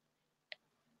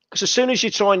 Because as soon as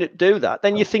you're trying to do that,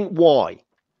 then you think, why?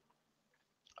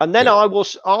 And then I'll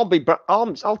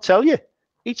tell you,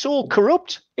 it's all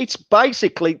corrupt. It's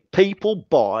basically people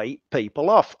buy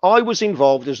people off. I was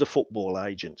involved as a football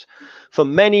agent for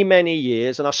many, many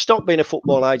years, and I stopped being a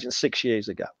football agent 6 years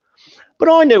ago. But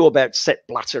I knew about Sepp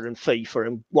Blatter and FIFA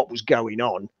and what was going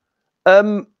on.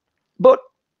 But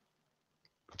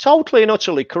totally and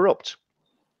utterly corrupt.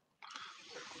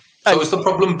 So is the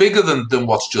problem bigger than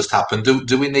what's just happened?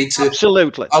 Do we need to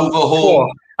absolutely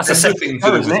overhaul everything to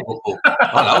do with football?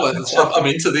 I know. I'm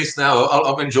into this now.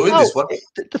 I'm enjoying this one.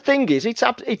 The thing is,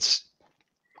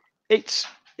 it's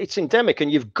endemic,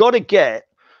 and you've got to get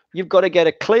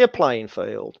a clear playing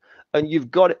field, and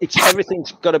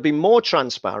everything's got to be more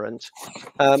transparent,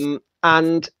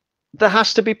 and there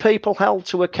has to be people held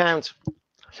to account.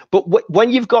 But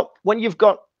when you've got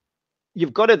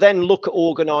to then look at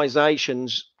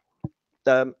organisations.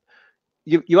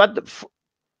 You had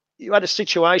a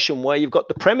situation where you've got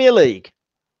the Premier League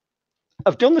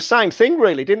have done the same thing,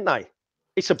 really, didn't they?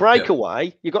 It's a breakaway.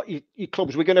 Yeah. You got your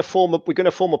clubs. We're going to form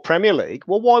a Premier League.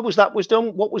 Well, why was that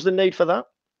done? What was the need for that?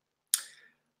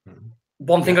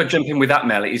 One thing I'd jump in with that,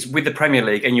 Mel, is with the Premier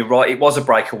League, and you're right, it was a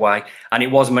breakaway and it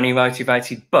was money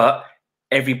motivated, but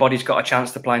everybody's got a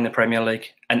chance to play in the Premier League,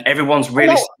 and everyone's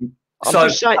really.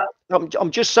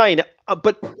 I'm just saying.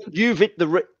 But you've hit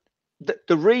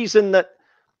the reason that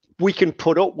we can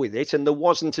put up with it, and there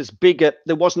wasn't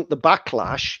the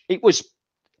backlash. It was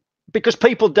because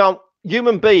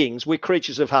human beings, we're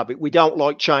creatures of habit. We don't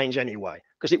like change anyway,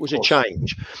 because it was a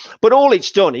change. But all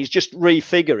it's done is just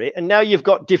refigure it. And now you've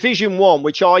got Division 1,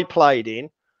 which I played in.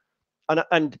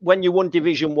 And when you won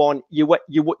Division 1, you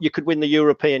could win the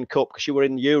European Cup because you were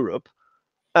in Europe.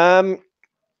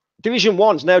 Division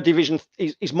 1's now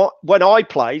when I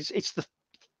played, it's the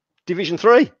Division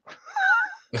 3.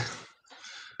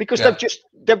 Because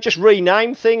they've just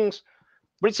renamed things,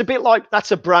 but it's a bit like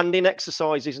that's a branding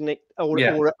exercise, isn't it?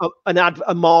 Or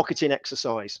a marketing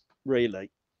exercise,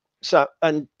 really. So,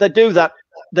 and they do that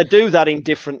in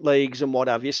different leagues and what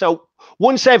have you. So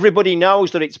once everybody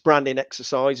knows that it's branding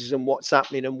exercises and what's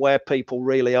happening and where people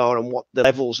really are and what the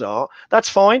levels are, that's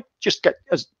fine.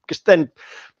 Because then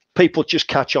people just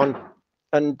catch on,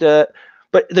 and but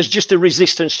there's just a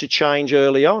resistance to change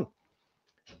early on.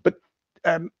 But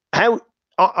I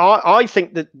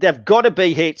think that they've got to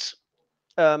be hit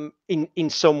in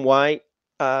some way.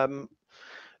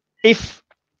 If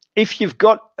if you've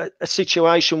got a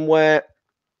situation where,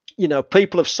 you know,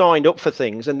 people have signed up for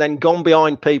things and then gone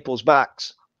behind people's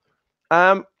backs,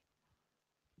 but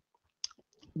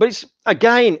it's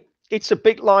again, it's a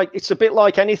bit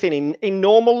like anything in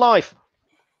normal life.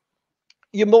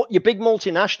 Your big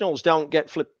multinationals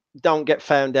don't get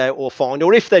found out or fined,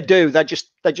 or if they do, they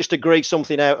just agree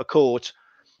something out of court,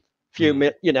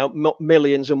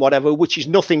 millions and whatever, which is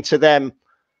nothing to them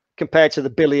compared to the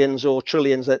billions or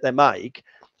trillions that they make.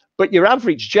 But your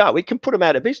average Joe, it can put them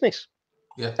out of business,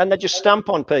 and they just stamp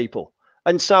on people.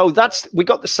 And so we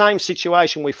got the same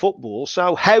situation with football.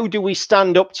 So how do we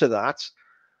stand up to that?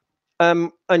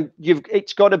 And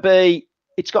it's got to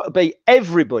be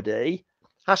everybody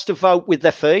has to vote with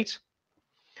their feet.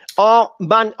 Are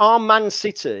Man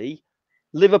City,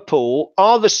 Liverpool,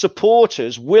 are the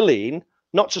supporters willing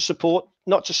not to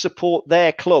support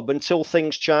their club until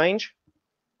things change?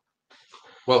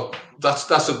 Well, that's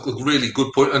a really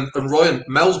good point. And Ryan,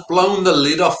 Mel's blown the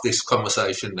lid off this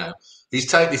conversation now. He's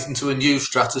taken this into a new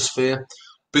stratosphere,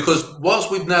 because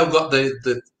whilst we've now got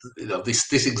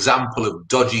this example of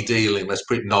dodgy dealing, let's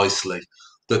put it nicely,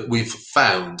 that we've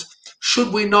found,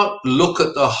 should we not look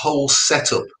at the whole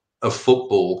setup of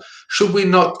football? Should we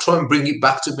not try and bring it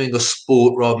back to being a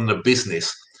sport rather than a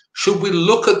business? Should we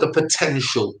look at the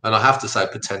potential, and I have to say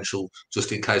potential,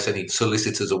 just in case any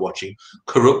solicitors are watching,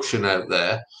 corruption out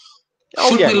there?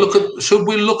 Should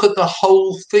we look at the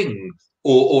whole thing,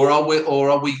 or are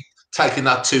we taking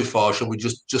that too far? Should we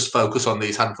just focus on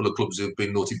these handful of clubs who've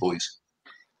been naughty boys?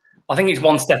 I think it's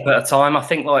one step at a time. I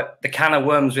think like the can of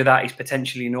worms with that is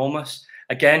potentially enormous.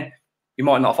 Again, you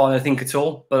might not find anything at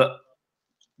all, but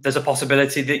there's a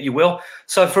possibility that you will.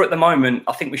 So for at the moment,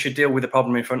 I think we should deal with the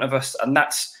problem in front of us, and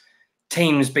that's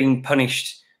teams being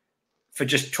punished for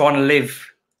just trying to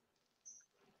live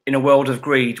in a world of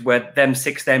greed where them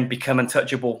six then become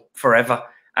untouchable forever,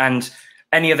 and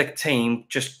any other team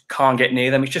just can't get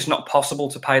near them. It's just not possible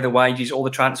to pay the wages or the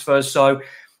transfers. So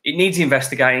it needs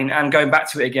investigating, and going back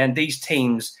to it again, these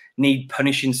teams need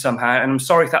punishing somehow. And I'm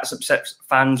sorry if that's upsets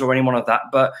fans or anyone of that,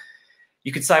 but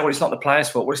you could say, well, it's not the player's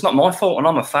fault. Well, it's not my fault, and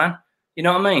I'm a fan. You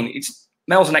know what I mean?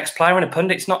 Mel's an ex-player and a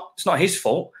pundit. It's not his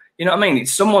fault. You know what I mean?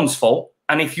 It's someone's fault.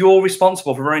 And if you're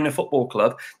responsible for running a football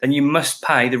club, then you must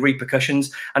pay the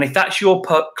repercussions. And if that's your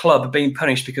club being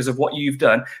punished because of what you've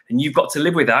done, then you've got to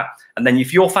live with that. And then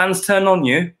if your fans turn on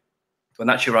you, then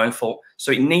that's your own fault.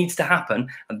 So it needs to happen.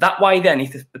 And that way then,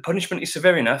 if the punishment is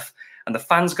severe enough and the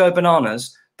fans go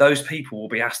bananas, those people will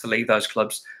be asked to leave those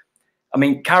clubs. I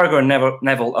mean, Carragher and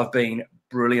Neville have been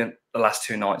brilliant the last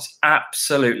two nights.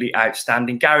 Absolutely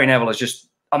outstanding. Gary Neville has just,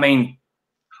 I mean,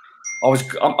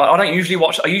 I don't usually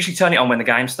watch. I usually turn it on when the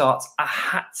game starts. I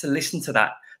had to listen to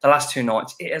that the last two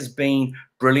nights. It has been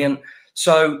brilliant.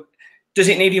 So does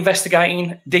it need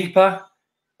investigating deeper?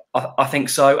 I think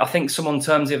so. I think someone in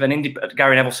terms of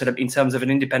Gary Neville said in terms of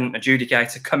an independent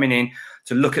adjudicator coming in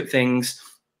to look at things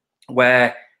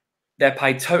where they're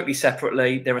paid totally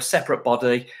separately, they're a separate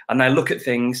body, and they look at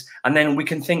things, and then we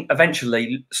can think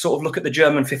eventually sort of look at the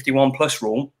German 51+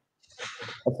 rule,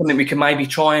 or something we can maybe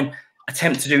try and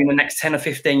attempt to do in the next 10 or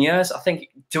 15 years. I think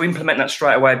to implement that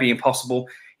straight away would be impossible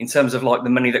in terms of like the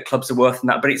money that clubs are worth and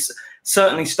that, but it's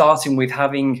certainly starting with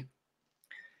having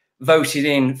voted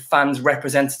in fans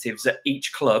representatives at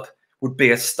each club would be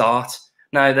a start.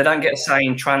 Now, they don't get a say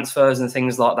in transfers and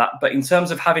things like that, but in terms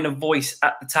of having a voice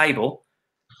at the table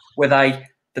where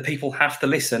the people have to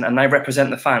listen and they represent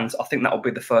the fans, I think that will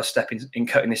be the first step in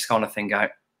cutting this kind of thing out.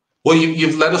 Well,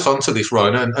 you've led us on to this,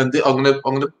 Ryan, and I'm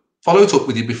going to follow it up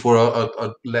with you before I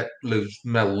let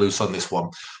Mel loose on this one,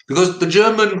 because the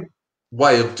German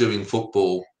way of doing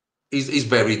football is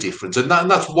very different, and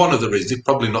that's one of the reasons. It's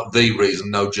probably not the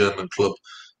reason no German club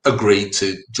agreed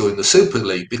to join the Super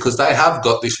League, because they have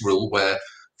got this rule where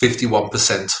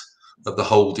 51% of the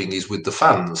holding is with the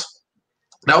fans.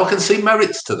 Now, I can see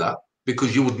merits to that,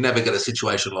 because you would never get a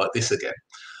situation like this again.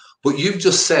 But you've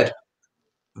just said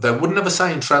they wouldn't have a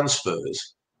say in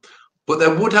transfers, but they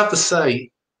would have the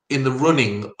say in the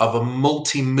running of a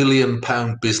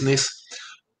multi-million-pound business.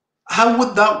 How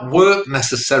would that work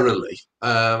necessarily?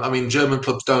 I mean, German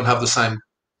clubs don't have the same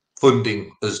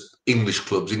funding as English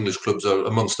clubs. English clubs are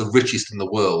amongst the richest in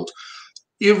the world.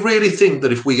 You really think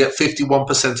that if we get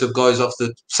 51% of guys off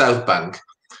the South Bank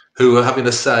who are having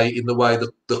a say in the way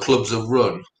that the clubs are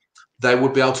run, they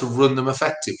would be able to run them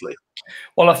effectively?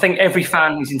 Well, I think every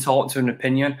fan is entitled to an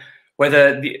opinion.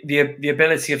 Whether the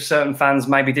ability of certain fans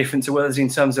may be different to others in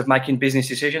terms of making business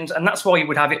decisions, and that's why you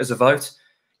would have it as a vote.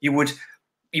 You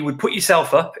would put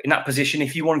yourself up in that position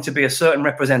if you wanted to be a certain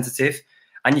representative,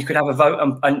 and you could have a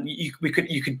vote, and you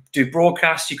could do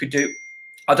broadcasts, you could do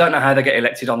I don't know how they get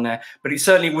elected on there, but it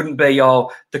certainly wouldn't be,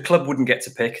 oh, the club wouldn't get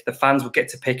to pick. The fans would get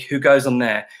to pick who goes on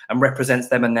there and represents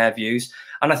them and their views.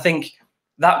 And I think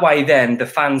that way then the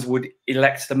fans would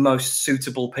elect the most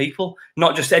suitable people.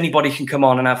 Not just anybody can come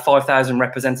on and have 5,000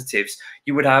 representatives.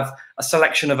 You would have a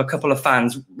selection of a couple of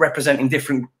fans representing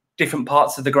different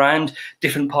parts of the ground,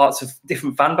 different parts of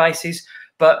different fan bases.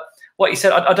 But what you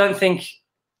said, I don't think,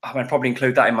 I'd probably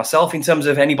include that in myself in terms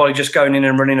of anybody just going in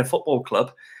and running a football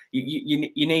club.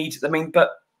 You need, I mean,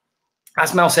 but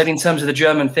as Mel said, in terms of the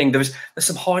German thing, there's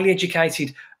some highly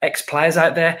educated ex-players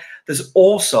out there. There's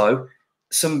also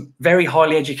some very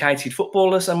highly educated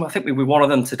footballers, and I think we're one of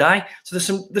them today.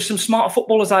 So there's some smart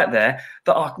footballers out there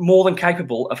that are more than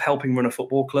capable of helping run a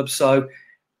football club. So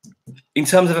in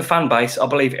terms of a fan base, I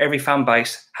believe every fan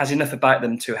base has enough about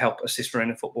them to help assist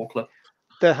running a football club.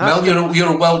 Mel,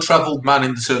 you're a well-travelled man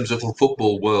in terms of the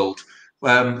football world.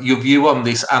 Your view on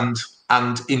this and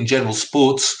in general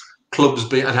sports clubs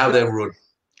and how they're run.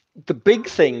 The big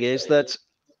thing is that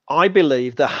I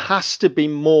believe there has to be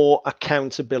more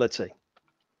accountability.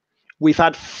 We've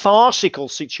had farcical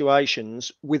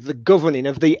situations with the governing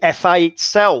of the FA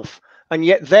itself, and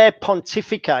yet they're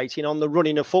pontificating on the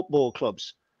running of football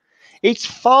clubs. It's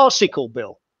farcical,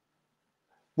 Bill.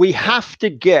 We have to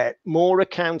get more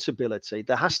accountability.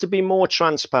 There has to be more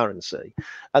transparency,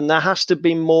 and there has to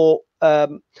be more.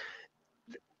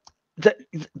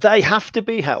 They have to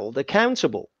be held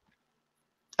accountable,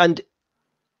 and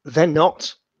they're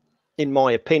not, in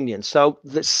my opinion. So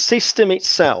the system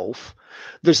itself,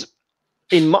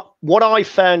 what I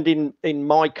found in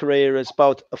my career as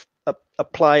both a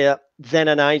player, then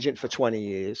an agent for 20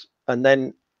 years, and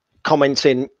then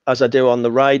commenting as I do on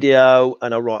the radio,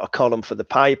 and I write a column for the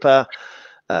paper,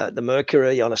 the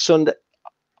Mercury on a Sunday.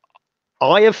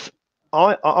 I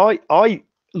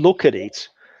look at it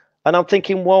and I'm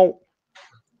thinking, well,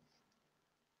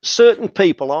 certain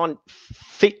people aren't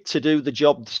fit to do the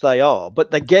jobs they are,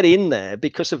 but they get in there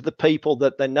because of the people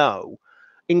that they know,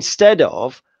 instead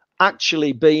of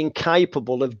actually being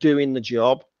capable of doing the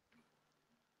job.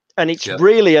 And it's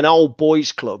really an old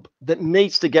boys club that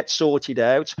needs to get sorted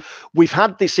out. We've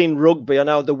had this in rugby. I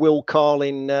know the Will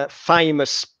Carling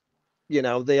famous,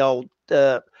 the old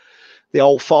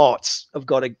farts have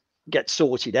got to get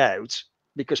sorted out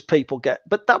because people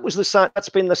but that was the same. That's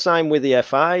been the same with the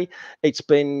FA. It's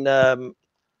been, and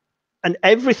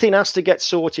everything has to get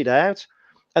sorted out.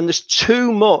 And there's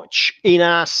too much in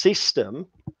our system.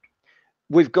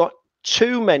 We've got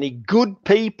too many good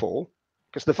people,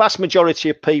 because the vast majority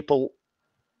of people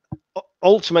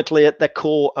ultimately at their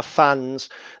core are fans.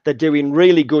 They're doing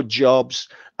really good jobs,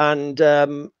 and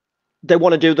they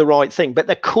want to do the right thing, but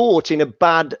they're caught in a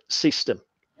bad system,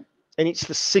 and it's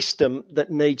the system that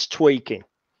needs tweaking.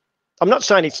 I'm not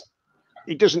saying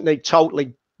it doesn't need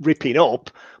totally ripping up,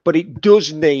 but it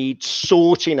does need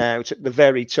sorting out at the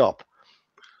very top.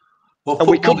 Well, and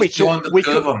football is behind the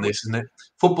curve on this, isn't it?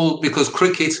 Football, because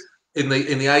cricket in the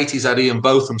 80s had Ian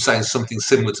Botham saying something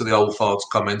similar to the old farts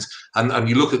comments, and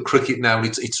you look at cricket now, and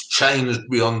it's changed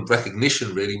beyond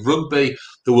recognition, really. Rugby,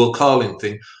 the Will Carling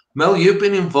thing. Mel, you've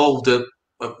been involved at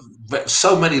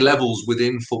so many levels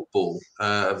within football,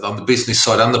 on the business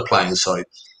side and the playing side.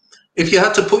 If you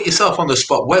had to put yourself on the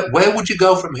spot, where would you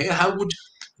go from here? How would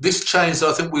this change that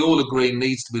I think we all agree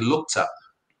needs to be looked at?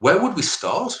 Where would we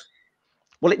start?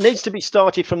 Well, it needs to be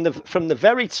started from the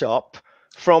very top,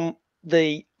 from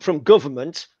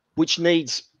government, which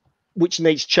needs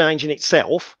changing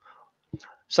itself.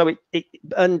 So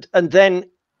and then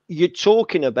you're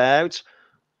talking about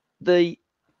the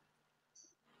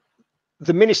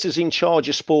ministers in charge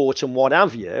of sport and what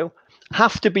have you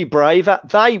have to be braver.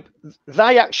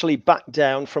 They actually backed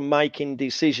down from making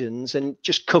decisions and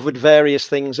just covered various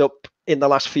things up in the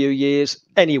last few years.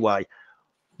 Anyway,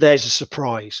 there's a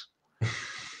surprise.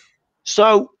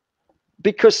 So,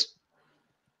 because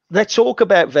they talk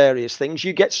about various things,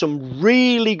 you get some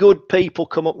really good people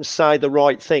come up and say the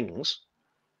right things.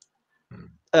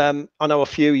 I know a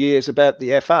few years about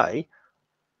the FA,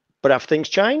 but have things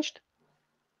changed?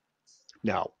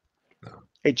 No.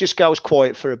 It just goes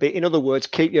quiet for a bit. In other words,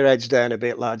 keep your heads down a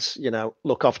bit, lads.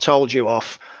 Look, I've told you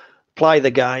off, play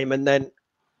the game, and then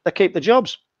they keep the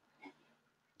jobs.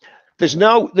 There's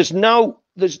no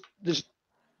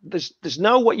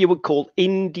what you would call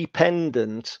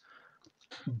independent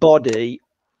body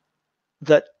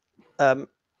that that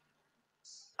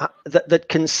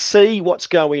can see what's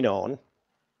going on,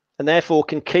 and therefore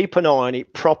can keep an eye on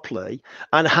it properly,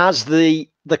 and has the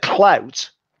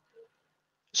clout,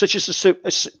 such as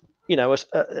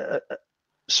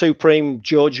supreme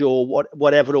judge or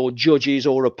whatever, or judges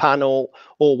or a panel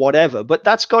or whatever, but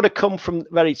that's got to come from the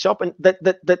very top. And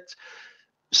there's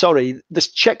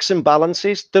checks and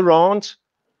balances. There aren't,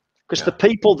 because the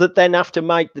people that then have to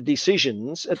make the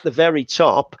decisions at the very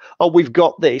top, we've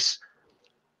got this.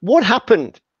 What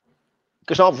happened?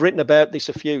 Because I've written about this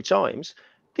a few times.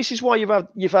 This is why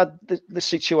you've had the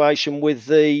situation with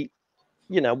the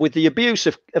abuse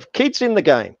of kids in the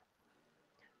game.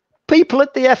 People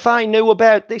at the FA knew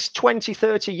about this 20,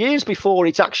 30 years before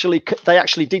they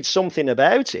actually did something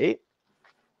about it.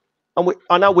 And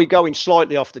I know we're going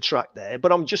slightly off the track there,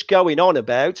 but I'm just going on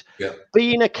about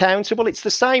being accountable. It's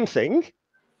the same thing.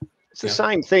 It's the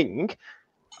same thing.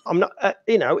 I'm not,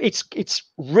 it's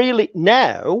really,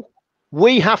 now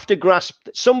we have to grasp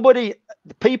that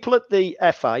the people at the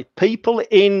FA, people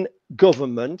in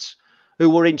government who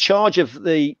were in charge of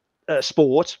the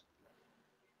sport,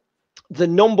 the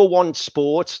number one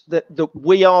sport, that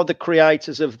we are the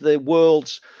creators of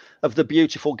the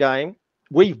beautiful game.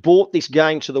 We've brought this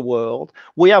game to the world.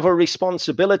 We have a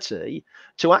responsibility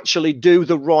to actually do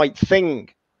the right thing.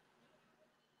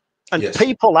 And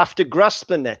people have to grasp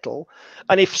the nettle.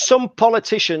 And if some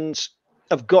politicians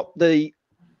have got the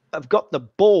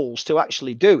balls to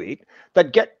actually do it,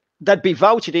 they'd be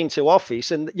voted into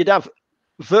office, and you'd have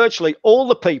virtually all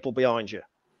the people behind you.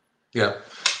 Yeah.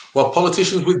 Well,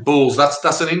 politicians with balls,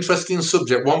 that's an interesting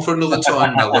subject, one for another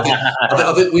time, Mel.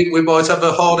 I think we might have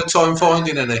a harder time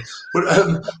finding any. But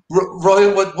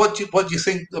Ryan, what do you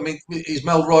think? I mean, is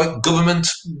Mel right? Government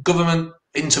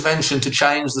intervention to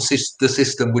change the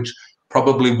system, which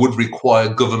probably would require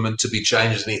government to be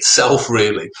changed in itself,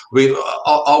 really. I mean,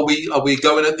 are we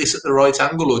going at this at the right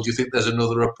angle, or do you think there's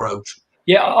another approach?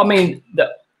 Yeah, I mean,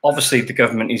 obviously the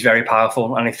government is very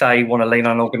powerful, and if they want to lean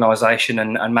on an organisation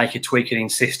and make a tweak and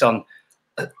insist on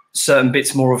certain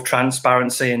bits more of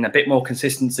transparency and a bit more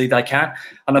consistency, they can.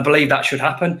 And I believe that should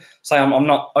happen. So I'm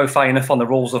not au fait enough on the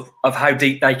rules of how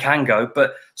deep they can go,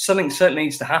 but something certainly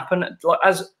needs to happen. Like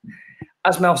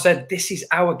as Mel said, this is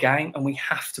our game and we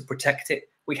have to protect it.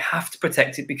 We have to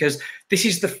protect it because this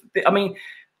is the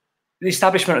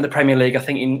establishment of the Premier League, I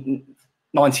think in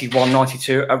 91,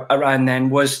 92, around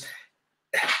then, was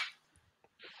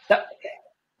that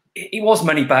it was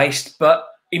money based, but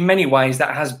in many ways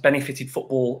that has benefited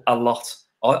football a lot.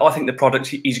 I think the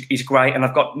product is great, and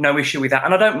I've got no issue with that.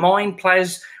 And I don't mind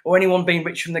players or anyone being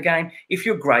rich from the game. If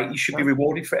you're great, you should be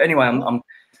rewarded for it. Anyway, I'm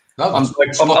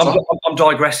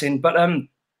digressing, but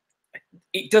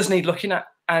it does need looking at.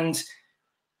 And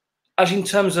as in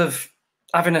terms of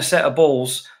having a set of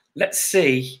balls, let's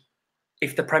see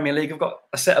if the Premier League have got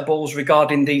a set of balls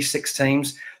regarding these 6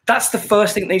 teams. That's the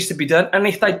first thing that needs to be done. And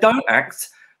if they don't act,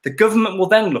 the government will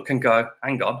then look and go,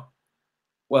 hang on,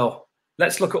 well,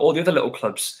 let's look at all the other little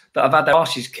clubs that have had their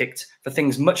arses kicked for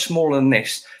things much smaller than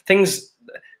this. Things,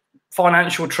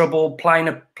 financial trouble, playing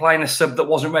a sub that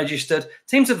wasn't registered.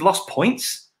 Teams have lost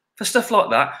points for stuff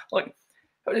like that. Like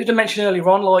I did mention earlier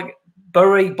on, like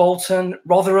Bury, Bolton,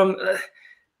 Rotherham,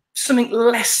 something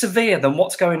less severe than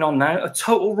what's going on now, a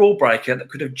total rule breaker that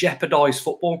could have jeopardised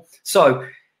football. So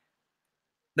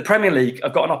the Premier League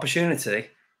have got an opportunity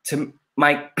to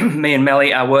make me and Mel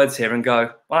eat our words here and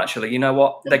go, well, actually, you know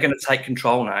what? They're going to take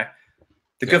control now.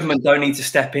 The government don't need to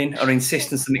step in or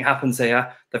insist on something happens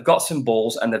here. They've got some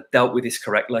balls and they've dealt with this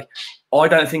correctly. I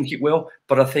don't think it will,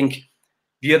 but I think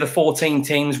the other 14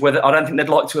 teams, whether I don't think they'd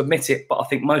like to admit it, but I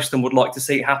think most of them would like to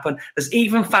see it happen. There's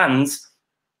even fans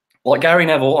like Gary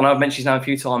Neville, and I've mentioned his name a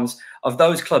few times, of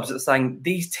those clubs that are saying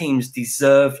these teams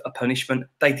deserve a punishment.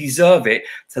 They deserve it,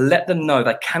 to let them know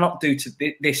they cannot do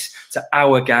this to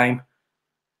our game.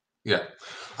 Yeah.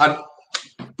 And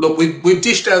look, we've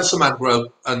dished out some aggro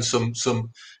and some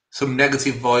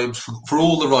negative vibes for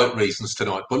all the right reasons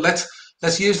tonight. But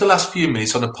let's use the last few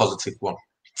minutes on a positive one.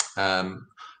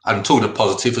 And talking of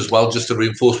positive as well, just to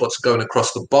reinforce what's going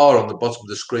across the bar on the bottom of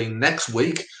the screen next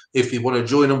week. If you want to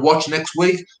join and watch next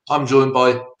week, I'm joined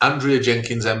by Andrea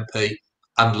Jenkins MP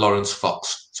and Lawrence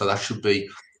Fox. So that should be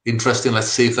interesting. Let's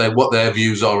see what their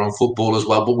views are on football as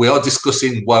well. But we are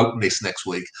discussing wokeness next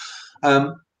week.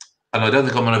 And I don't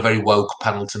think I'm on a very woke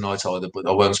panel tonight either, but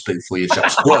I won't speak for you,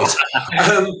 chaps. Right.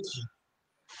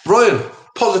 Brian,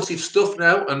 positive stuff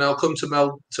now, and I'll come to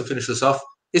Mel to finish us off.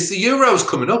 It's the Euros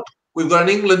coming up. We've got an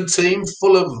England team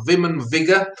full of vim and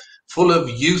vigour, full of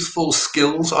youthful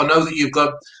skills. I know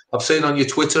that I've seen on your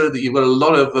Twitter that you've got a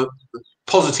lot of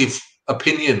positive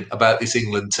opinion about this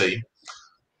England team.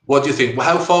 What do you think?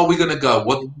 How far are we going to go?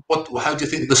 How do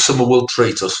you think the summer will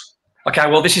treat us? Okay,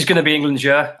 well, this is going to be England's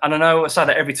year. And I know I say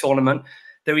that every tournament.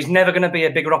 There is never going to be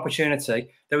a bigger opportunity.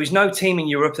 There is no team in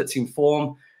Europe that's in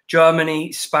form.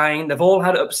 Germany, Spain, they've all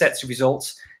had upsets of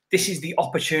results. This is the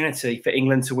opportunity for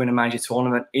England to win a major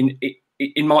tournament in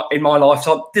my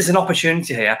lifetime. There's an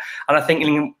opportunity here, and I think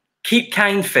England keep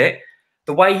Kane fit.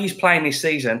 The way he's playing this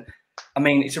season, I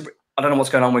mean, I don't know what's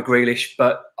going on with Grealish,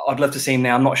 but I'd love to see him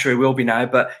now. I'm not sure he will be now,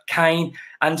 but Kane.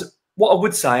 And what I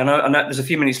would say, I know there's a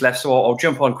few minutes left, so I'll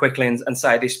jump on quickly and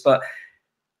say this, but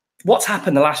what's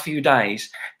happened the last few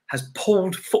days has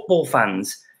pulled football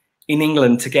fans in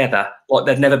England together like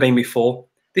they've never been before.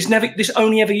 This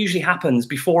only ever usually happens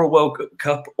before a World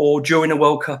Cup or during a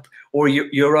World Cup or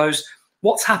Euros.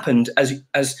 What's happened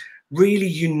has really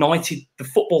united the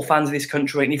football fans of this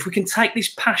country. And if we can take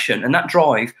this passion and that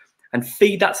drive and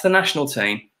feed that to the national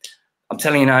team, I'm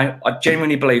telling you now, I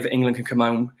genuinely believe that England can come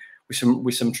home with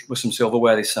some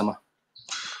silverware this summer.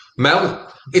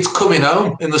 Mel, it's coming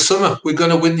home in the summer. We're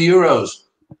going to win the Euros.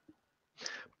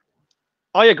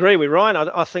 I agree with Ryan.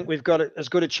 I think we've got as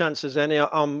good a chance as any.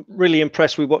 I'm really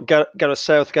impressed with what Gareth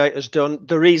Southgate has done.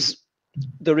 There is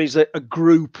a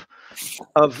group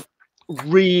of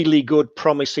really good,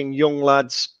 promising young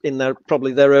lads in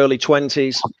probably their early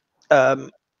 20s.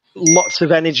 Lots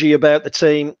of energy about the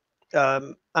team,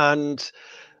 and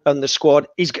the squad.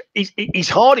 His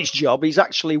hardest job is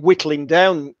actually whittling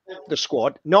down the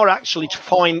squad, not actually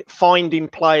finding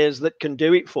players that can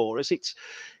do it for us.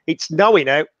 It's knowing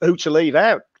who to leave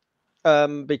out,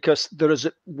 because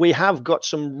we have got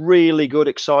some really good,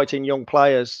 exciting young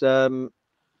players that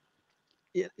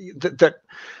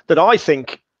I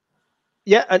think,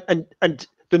 and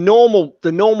the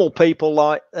normal people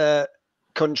like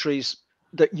countries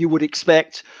that you would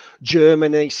expect,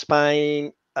 Germany,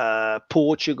 Spain,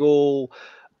 Portugal,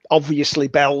 obviously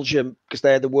Belgium, because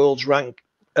they're the world's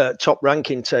top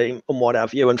ranking team and what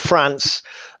have you, and France.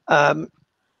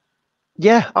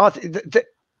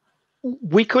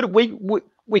 We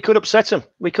could upset them.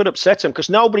 We could upset them because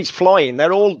nobody's flying. They're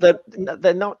not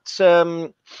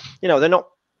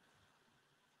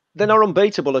they're not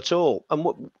unbeatable at all.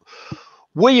 And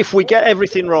if we get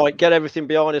everything right, get everything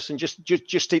behind us, and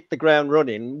just hit the ground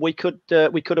running, we could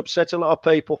upset a lot of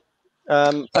people.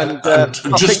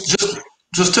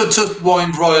 Just to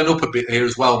wind Ryan up a bit here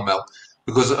as well, Mel,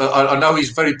 because I know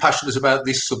he's very passionate about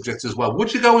this subject as well.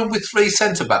 Would you go in with 3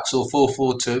 centre-backs or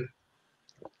 4-4-2?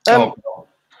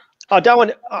 I don't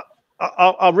want.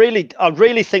 I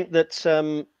really think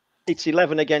that it's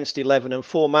 11 against 11 and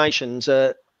formations.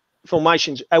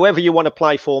 However you want to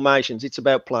play formations, it's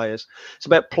about players. It's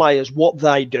about players, what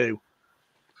they do.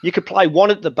 You could play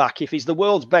one at the back if he's the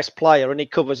world's best player and he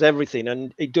covers everything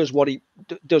and he does what he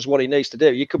needs to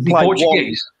do. You could play one.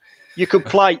 You could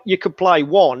play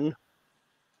 1,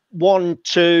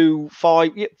 2,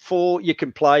 5, 4. You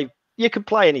can play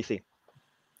anything.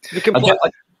 You can play.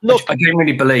 I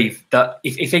genuinely believe that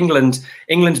if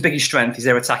England's biggest strength is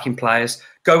their attacking players,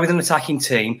 go with an attacking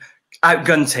team,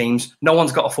 outgun teams. No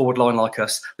one's got a forward line like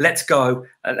us. Let's go.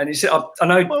 And I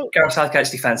know Gareth Southgate's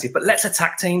defensive, but let's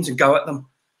attack teams and go at them.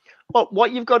 Well,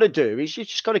 what you've got to do is you've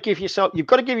got to give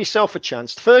yourself a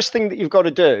chance. The first thing that you've got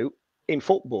to do in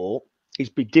football is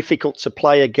be difficult to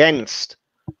play against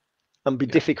and be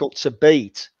difficult to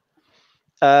beat.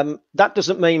 That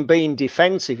doesn't mean being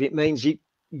defensive. It means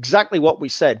exactly what we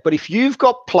said. But if you've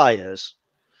got players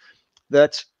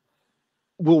that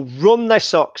will run their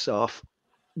socks off,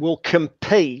 will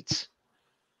compete,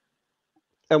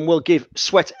 and will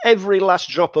sweat every last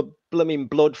drop of blooming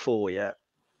blood for you,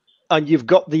 and you've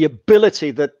got the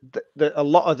ability that a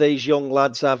lot of these young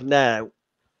lads have now,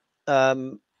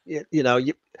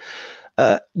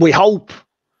 we hope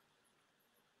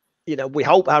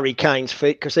Harry Kane's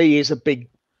fit, because he's a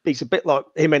bit like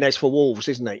Jimenez for Wolves,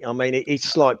 isn't he? I mean,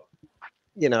 it's like,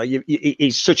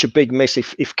 he's such a big miss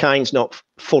if Kane's not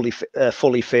fully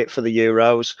fit for the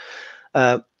Euros.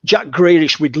 Jack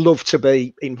Grealish, we'd love to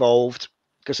be involved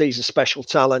because he's a special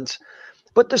talent,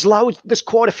 but there's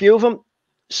quite a few of them.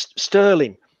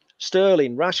 Sterling,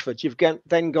 Rashford. You've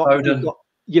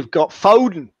got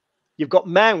Foden, you've got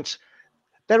Mount.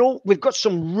 We've got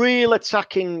some real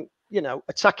attacking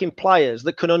players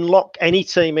that can unlock any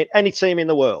team in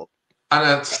the world.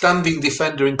 And a standing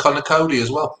defender in Conor Cody as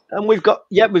well. And we've got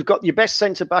your best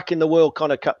centre back in the world,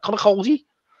 Conor Cody.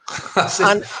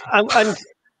 And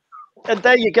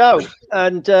there you go.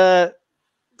 And 3 at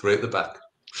the back.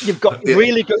 You've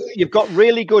got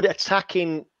really good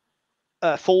attacking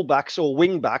fullbacks or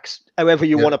wing backs, however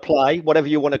you want to play, whatever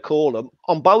you want to call them,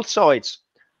 on both sides.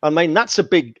 I mean,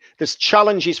 there's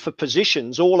challenges for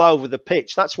positions all over the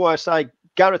pitch. That's why I say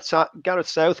Gareth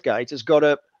Southgate has got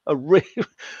a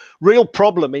real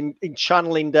problem in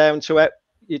channeling down to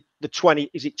the 20,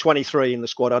 is it 23 in the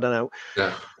squad? I don't know.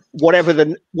 Yeah. Whatever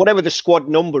the squad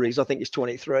number is, I think it's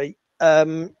 23.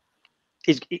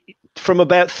 Is from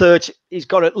about 30. He's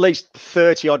got at least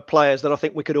 30 odd players that I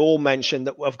think we could all mention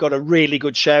that have got a really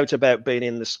good shout about being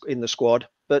in the squad.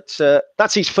 But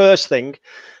that's his first thing,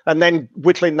 and then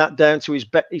whittling that down to his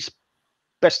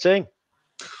best team.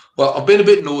 Well, I've been a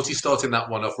bit naughty starting that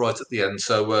one off right at the end,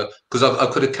 so because I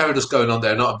could have carried us going on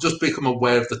there, and I've just become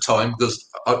aware of the time because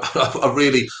I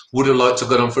really would have liked to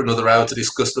go on for another hour to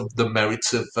discuss the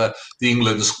merits of the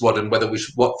England squad and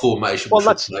what formation we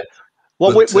should play.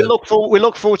 Well, we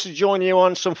look forward to joining you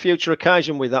on some future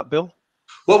occasion with that, Bill.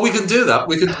 Well, we can do that.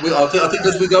 I think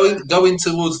as we go in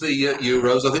towards the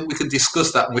Euros, I think we can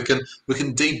discuss that, and we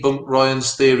can debunk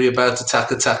Ryan's theory about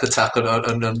attack,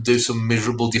 and do some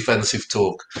miserable defensive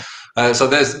talk. So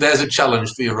there's a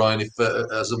challenge for you, Ryan, if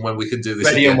as and when we can do this.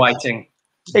 Ready again. and waiting.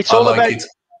 It's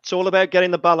all about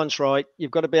getting the balance right.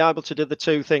 You've got to be able to do the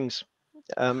two things.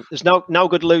 There's no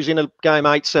good losing a game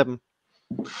 8-7.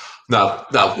 No.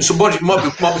 So might be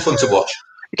fun to watch.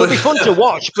 It'll be fun to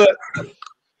watch, but.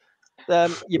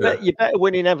 You better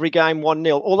win in every game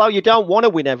 1-0. Although you don't want to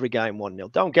win every game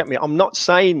 1-0. Don't get me. I'm not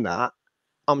saying that.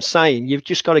 I'm saying you've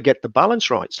just got to get the balance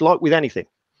right. It's like with anything.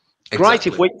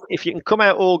 Exactly. Great if you can come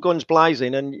out all guns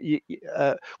blazing, and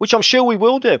which I'm sure we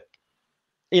will do.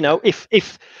 You know,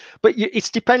 but it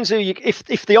depends who you.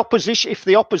 If the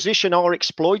opposition are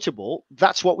exploitable,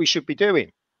 that's what we should be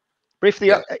doing. But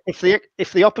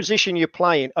if the opposition you're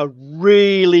playing are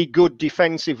really good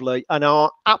defensively and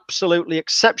are absolutely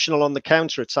exceptional on the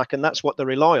counter attack, and that's what they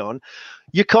rely on,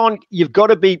 you've got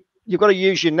to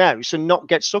use your nous and not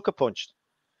get sucker punched.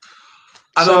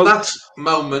 And on that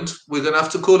moment, we're going to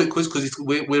have to call it quits because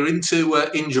we're into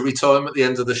injury time at the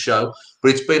end of the show.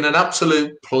 But it's been an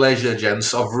absolute pleasure,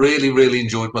 gents. I've really, really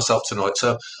enjoyed myself tonight.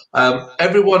 So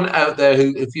everyone out there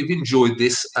if you've enjoyed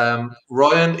this,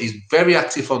 Ryan is very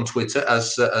active on Twitter,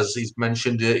 as he's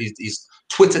mentioned. His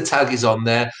Twitter tag is on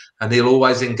there, and he'll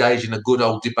always engage in a good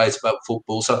old debate about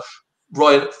football. So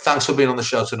Ryan, thanks for being on the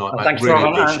show tonight, mate. Thank you,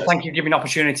 really and thank you for giving me an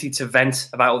opportunity to vent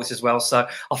about all this as well. So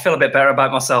I feel a bit better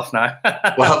about myself now.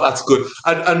 Well, that's good.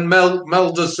 And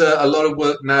Mel does a lot of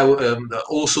work now,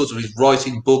 all sorts of, he's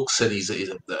writing books, and he's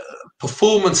a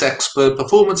performance expert,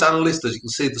 performance analyst, as you can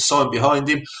see the sign behind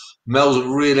him. Mel's a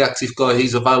really active guy.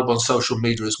 He's available on social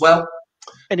media as well.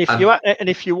 And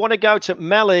if you want to go to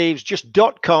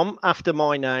meleves.com after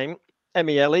my name,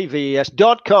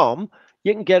 MELEVES.com,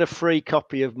 you can get a free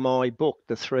copy of my book,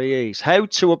 The 3 E's, how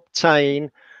to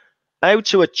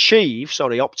achieve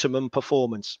optimum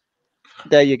performance.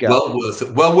 There you go. Well worth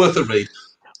it. Well worth a read.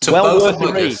 To well both worth of my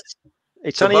a read. guests.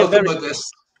 It's to only both a very... of my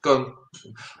guests.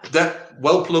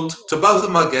 Well plugged. To both of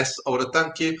my guests, I want to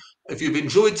thank you. If you've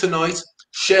enjoyed tonight,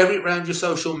 share it around your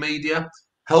social media.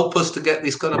 Help us to get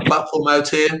this kind of platform out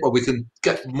here where we can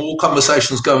get more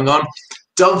conversations going on.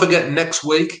 Don't forget, next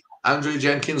week, Andrew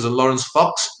Jenkins and Lawrence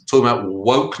Fox talking about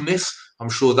wokeness.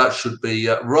 I'm sure that should be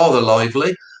rather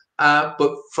lively.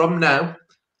 But from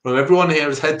everyone here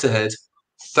is head to head.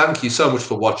 Thank you so much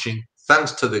for watching.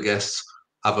 Thanks to the guests.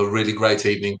 Have a really great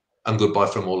evening, and goodbye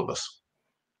from all of us.